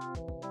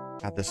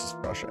 God, this is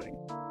frustrating.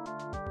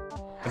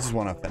 I just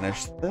want to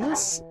finish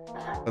this.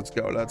 Let's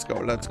go, let's go,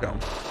 let's go.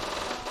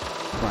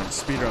 Come on,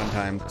 speedrun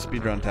time.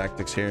 Speedrun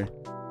tactics here.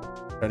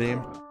 Ready?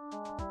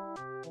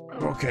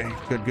 Okay,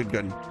 good, good,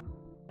 good.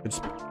 Good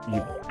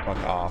you fuck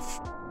off.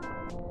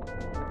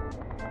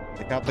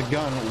 Take out the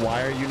gun.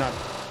 Why are you not...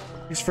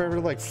 He's forever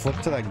to like flip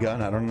to that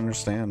gun. I don't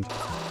understand.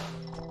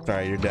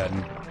 Sorry, you're dead.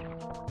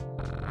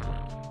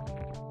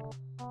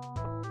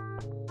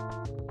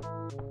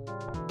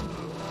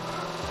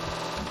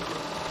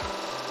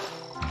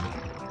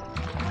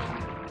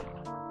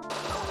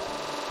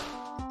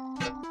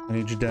 I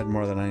need you dead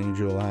more than I need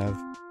you alive.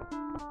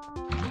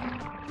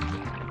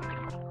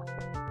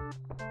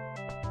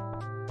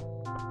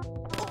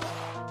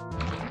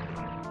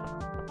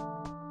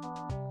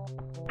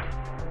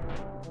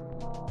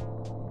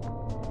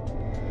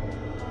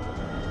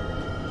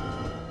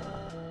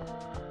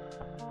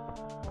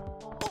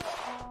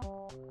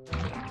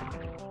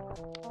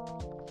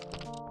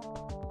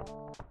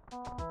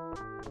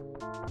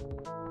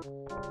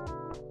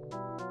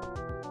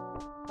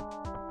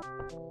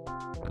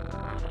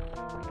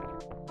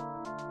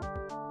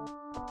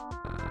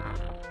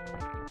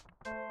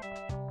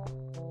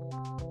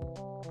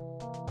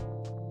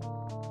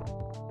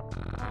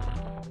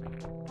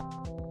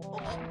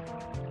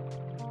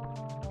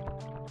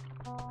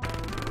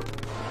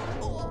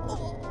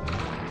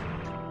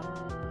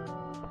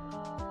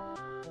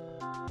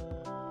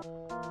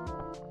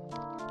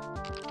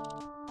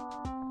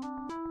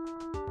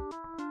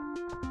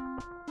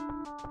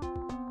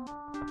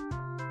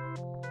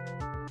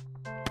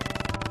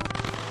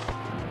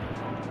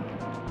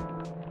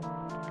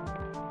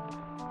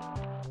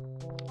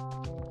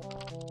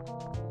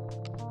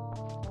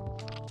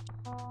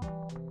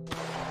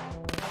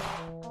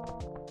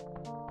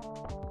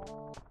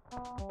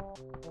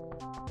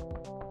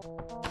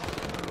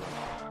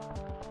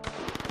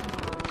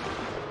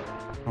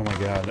 Oh my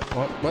god.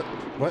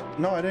 What?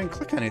 No, I didn't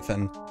click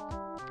anything.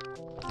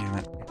 Damn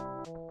it.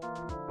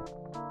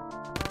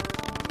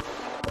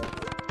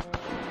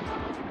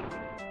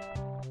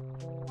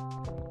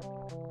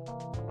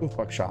 Who the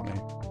fuck shot me?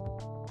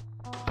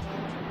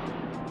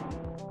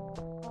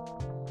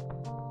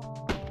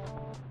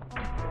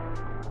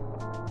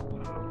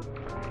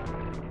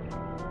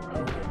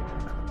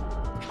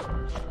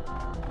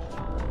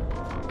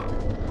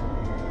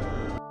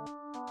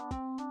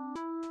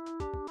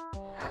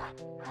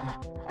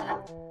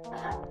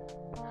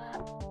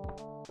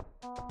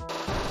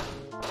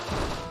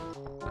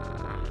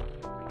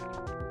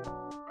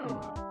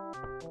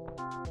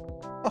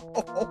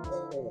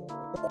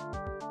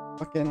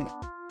 Fucking,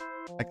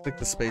 I clicked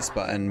the space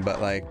button,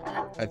 but like,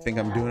 I think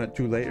I'm doing it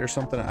too late or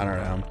something. I don't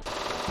know.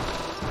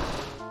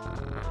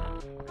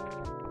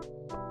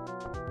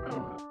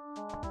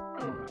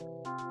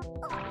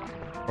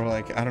 Or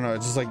like, I don't know.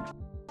 It's just like,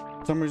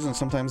 for some reason,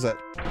 sometimes that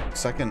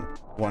second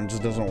one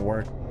just doesn't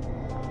work.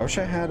 I wish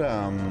I had,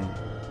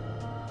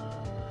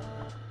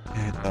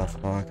 get the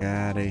fuck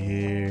out of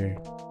here.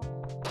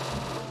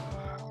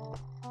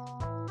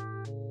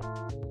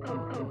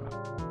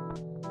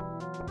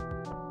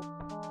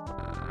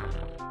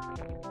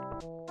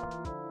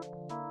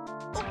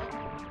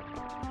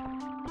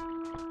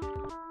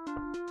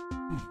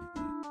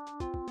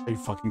 Are you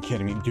fucking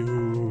kidding me?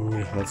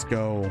 Dude, let's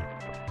go.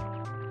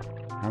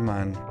 Come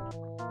on.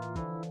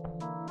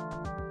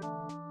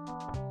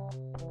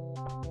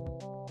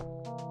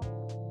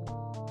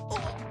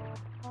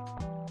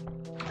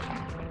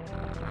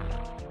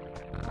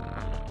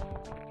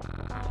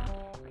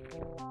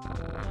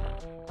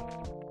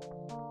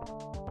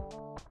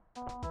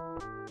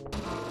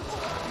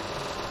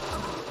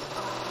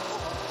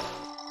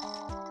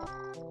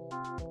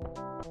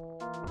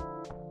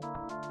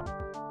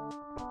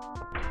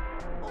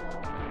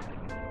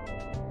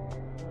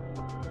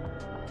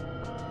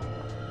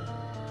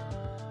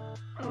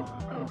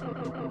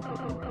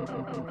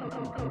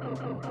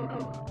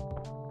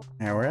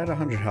 Yeah, we're at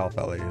 100 health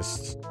at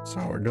least,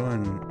 so we're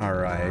doing all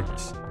right.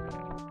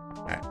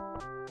 All right.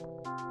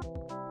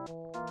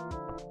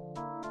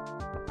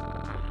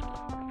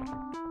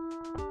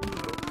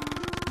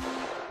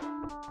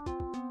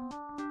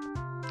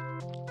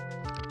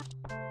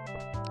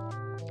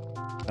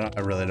 I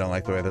really don't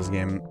like the way this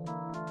game.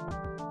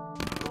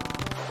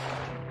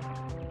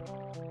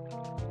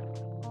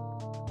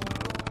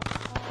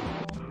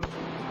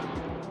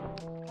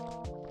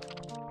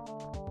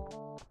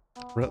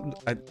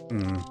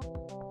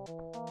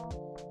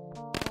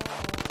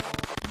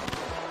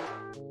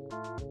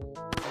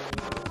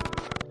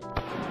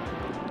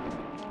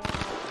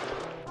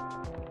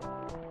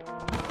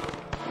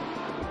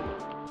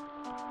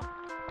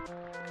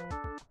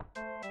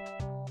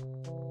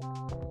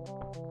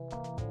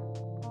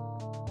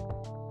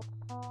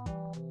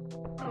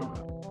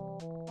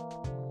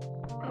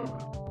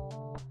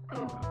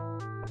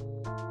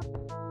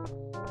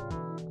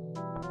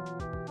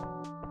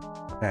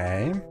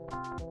 Okay.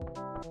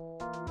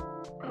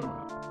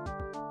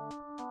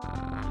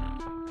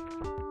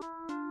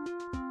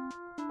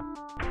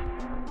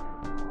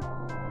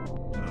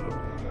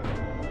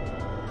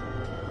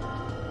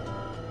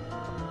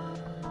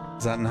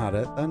 Is that not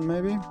it then,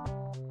 maybe?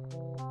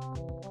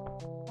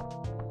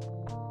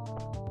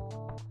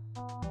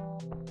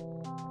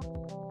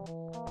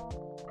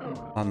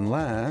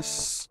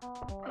 Unless...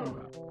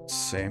 Let's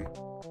see.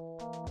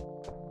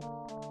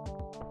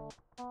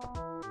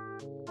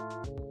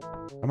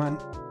 Come on.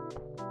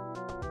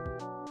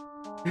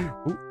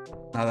 Ooh,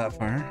 not that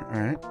far.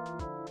 All right.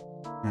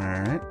 All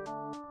right.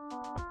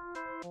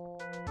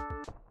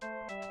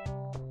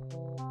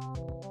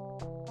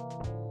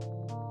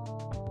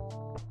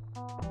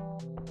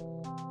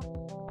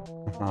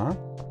 Uh-huh.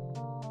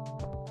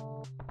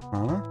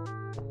 Huh?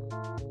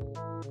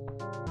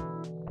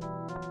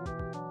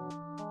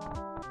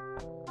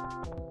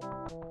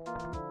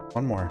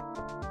 One more.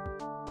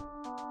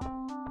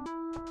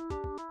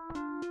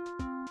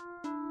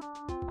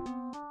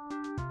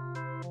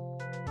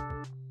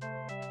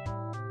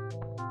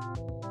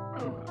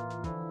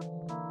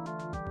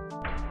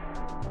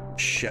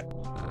 Shit.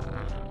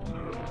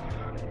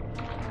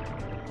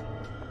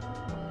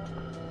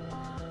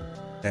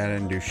 Yeah, I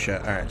didn't do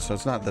shit. Alright, so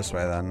it's not this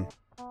way then.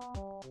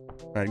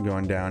 Right,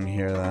 going down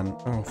here then.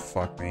 Oh,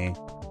 fuck me.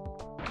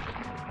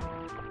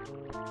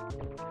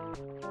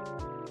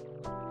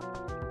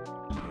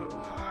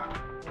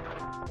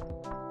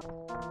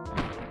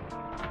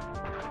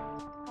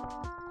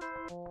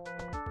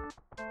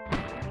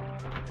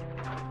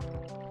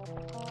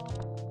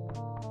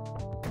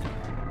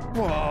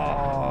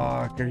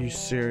 Fuck, are you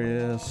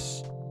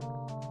serious?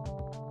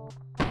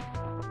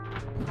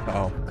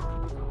 Uh-oh.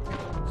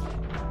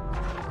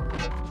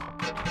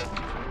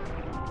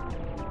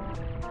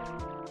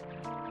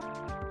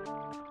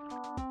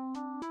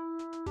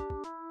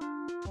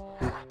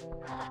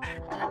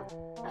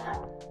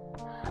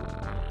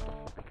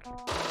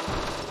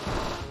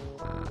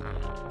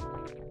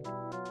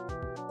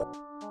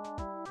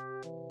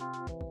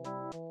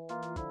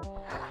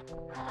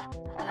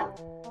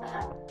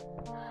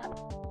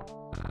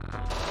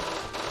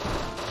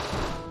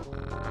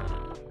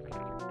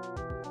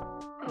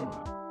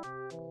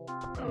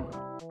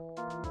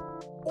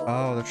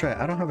 Oh, that's right.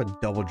 I don't have a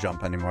double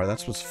jump anymore.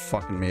 That's what's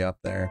fucking me up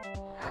there.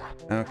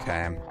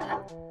 Okay.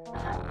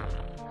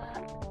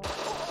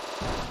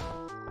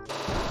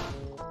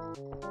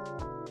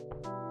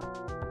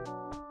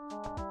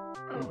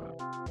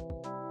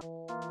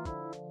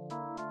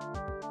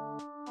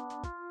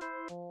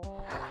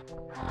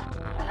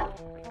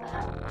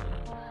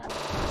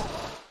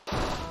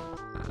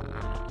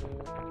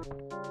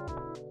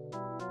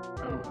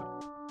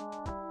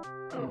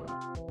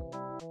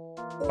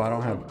 Oh, I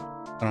don't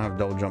have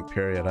double jump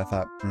period. I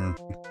thought,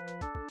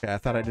 okay, I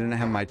thought I didn't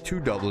have my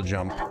 2 double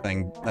jump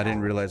thing. I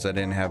didn't realize I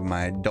didn't have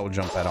my double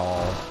jump at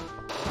all.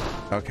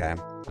 Okay.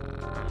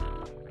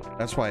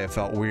 That's why it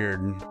felt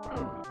weird. And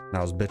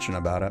I was bitching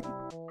about it.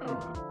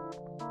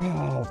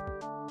 Oh,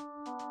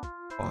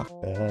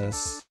 fuck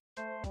this.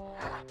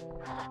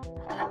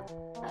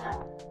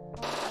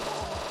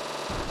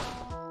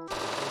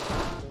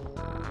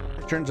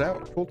 It turns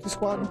out, Cruelty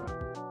Squad,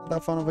 not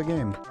that fun of a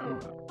game.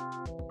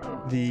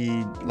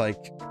 The,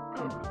 like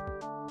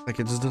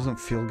it just doesn't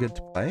feel good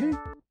to play,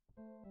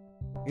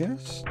 I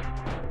guess.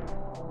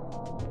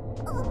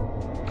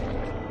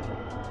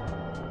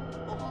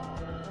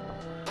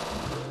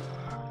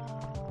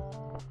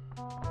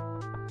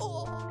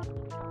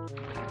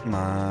 Come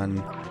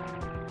on.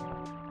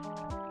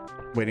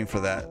 Waiting for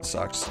that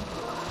sucks.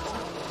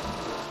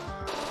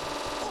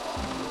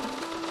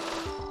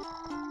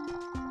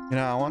 You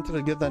know, I wanted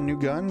to get that new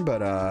gun,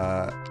 but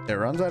it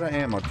runs out of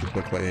ammo too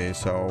quickly,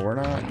 so we're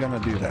not gonna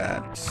do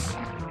that.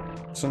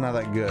 So not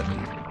that good.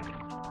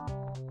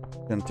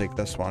 Gonna take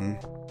this one.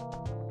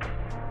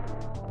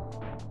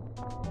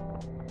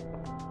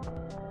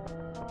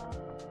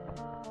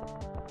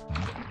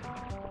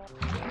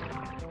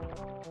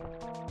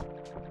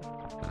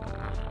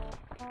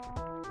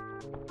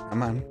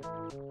 Come on.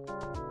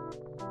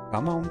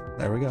 Come on.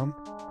 There we go.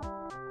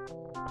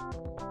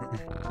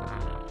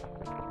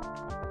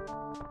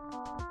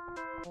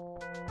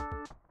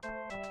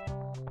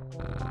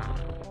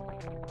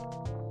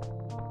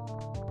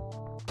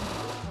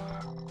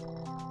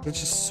 It's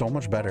just so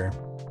much better.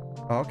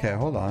 Okay,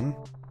 hold on.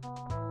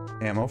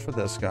 Ammo for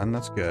this gun,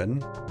 that's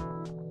good.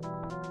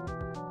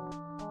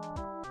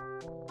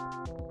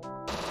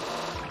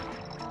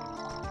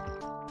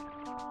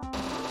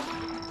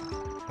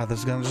 God,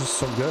 this gun is just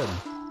so good.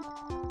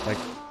 Like,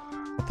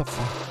 what the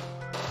fuck?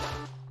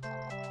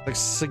 Like,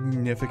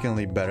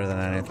 significantly better than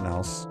anything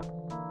else.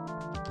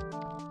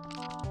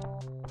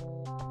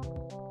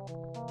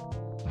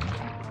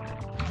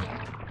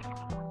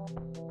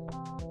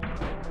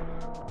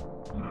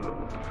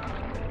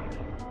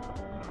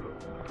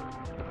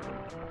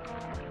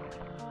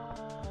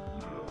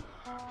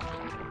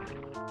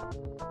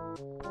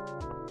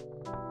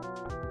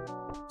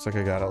 Looks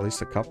like I got at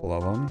least a couple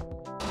of them.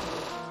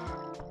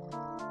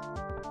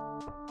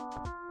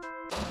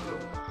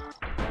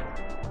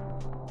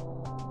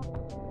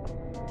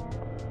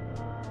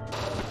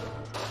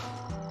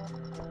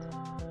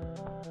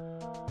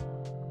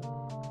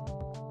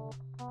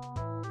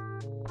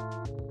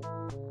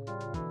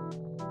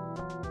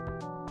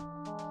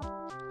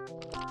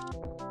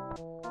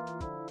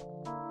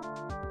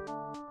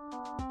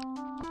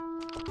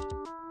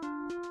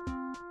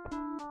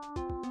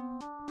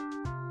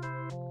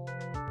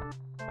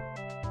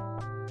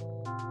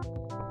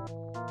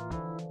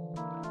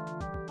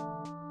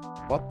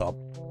 What the?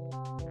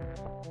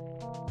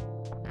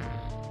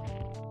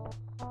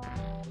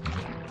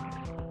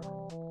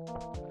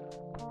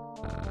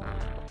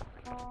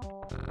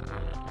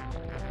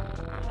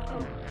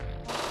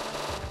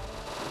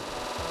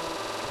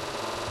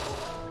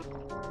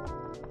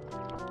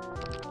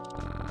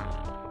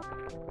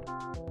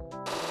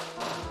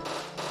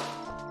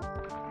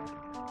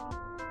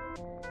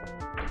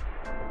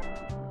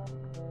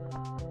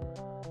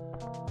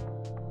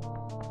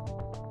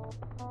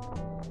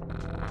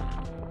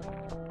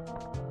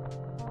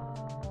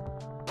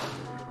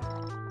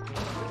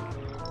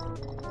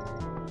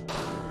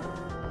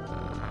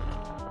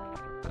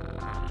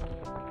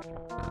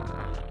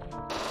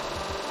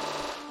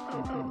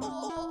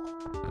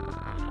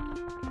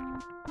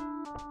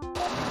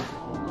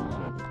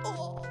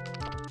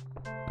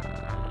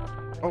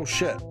 Oh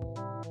shit.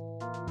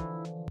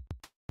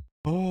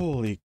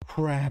 Holy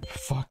crap,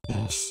 fuck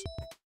this.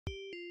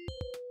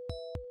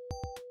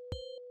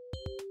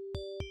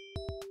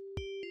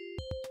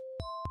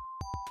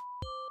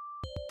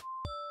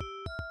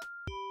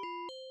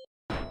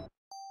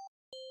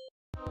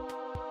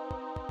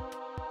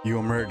 You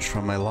emerge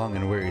from my long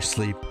and weary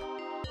sleep.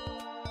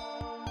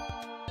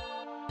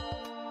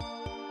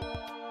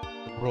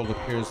 The world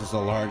appears as a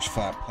large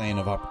flat plain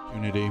of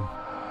opportunity.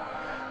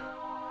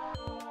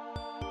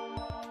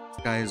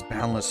 The sky is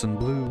boundless and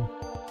blue.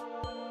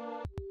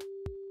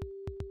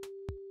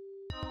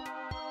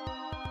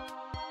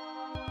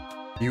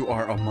 You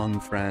are among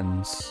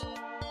friends.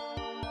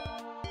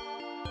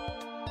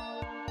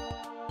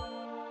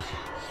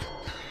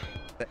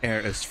 The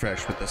air is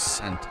fresh with the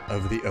scent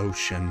of the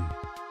ocean.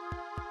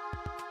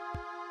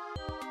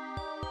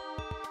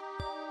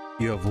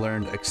 You have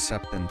learned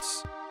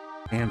acceptance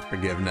and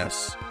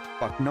forgiveness.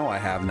 Fuck no, I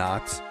have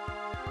not.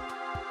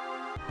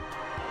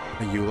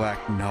 But you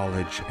lack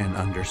knowledge and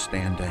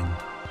understanding.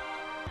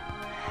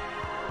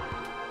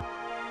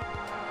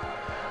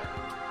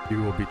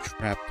 You will be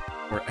trapped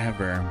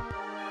forever.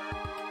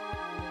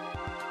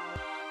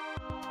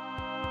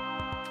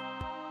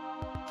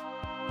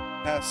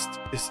 Past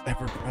is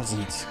ever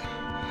present.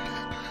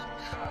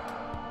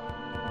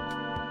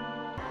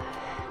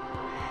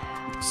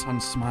 The sun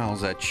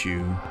smiles at you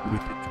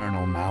with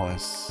eternal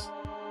malice.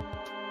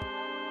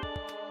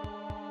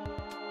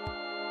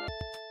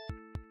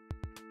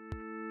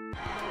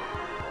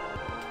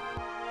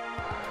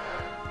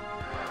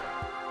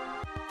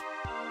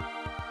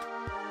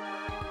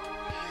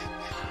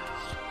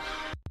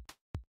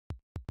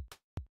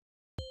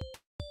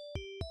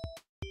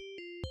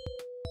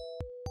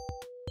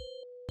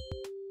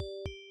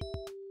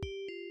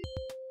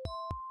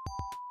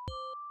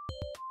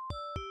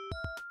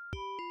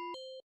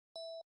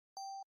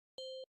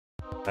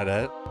 That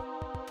it?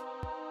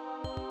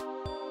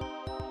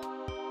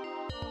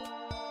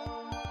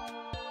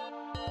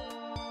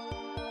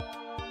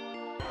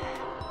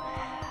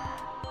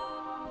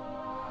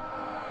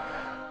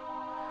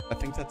 I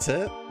think that's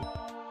it.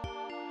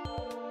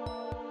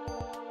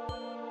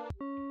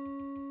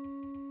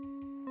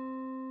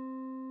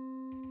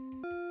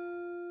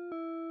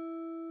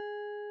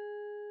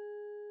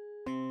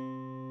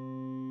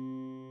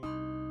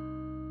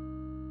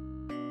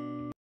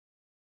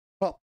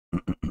 Well,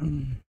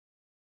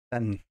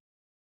 then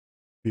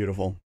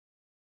beautiful.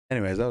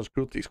 Anyways, that was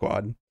Cruelty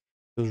Squad.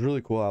 It was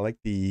really cool. I like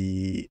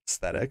the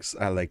aesthetics.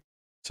 I like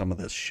some of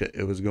the shit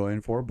it was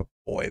going for, but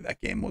boy,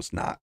 that game was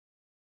not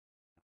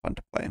fun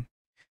to play.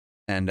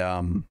 And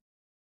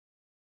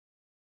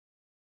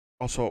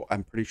also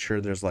I'm pretty sure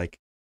there's like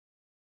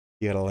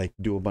you gotta like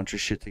do a bunch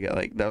of shit to get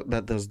like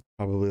that does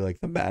probably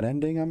like the bad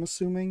ending, I'm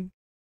assuming.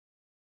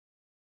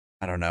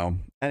 I don't know.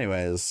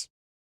 Anyways,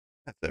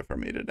 that's it for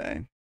me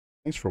today.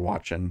 Thanks for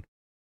watching.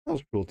 That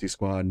was Cruelty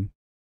Squad.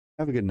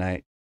 Have a good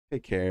night.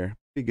 Take care.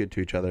 Be good to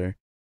each other.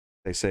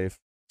 Stay safe.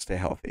 Stay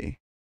healthy.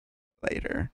 Later.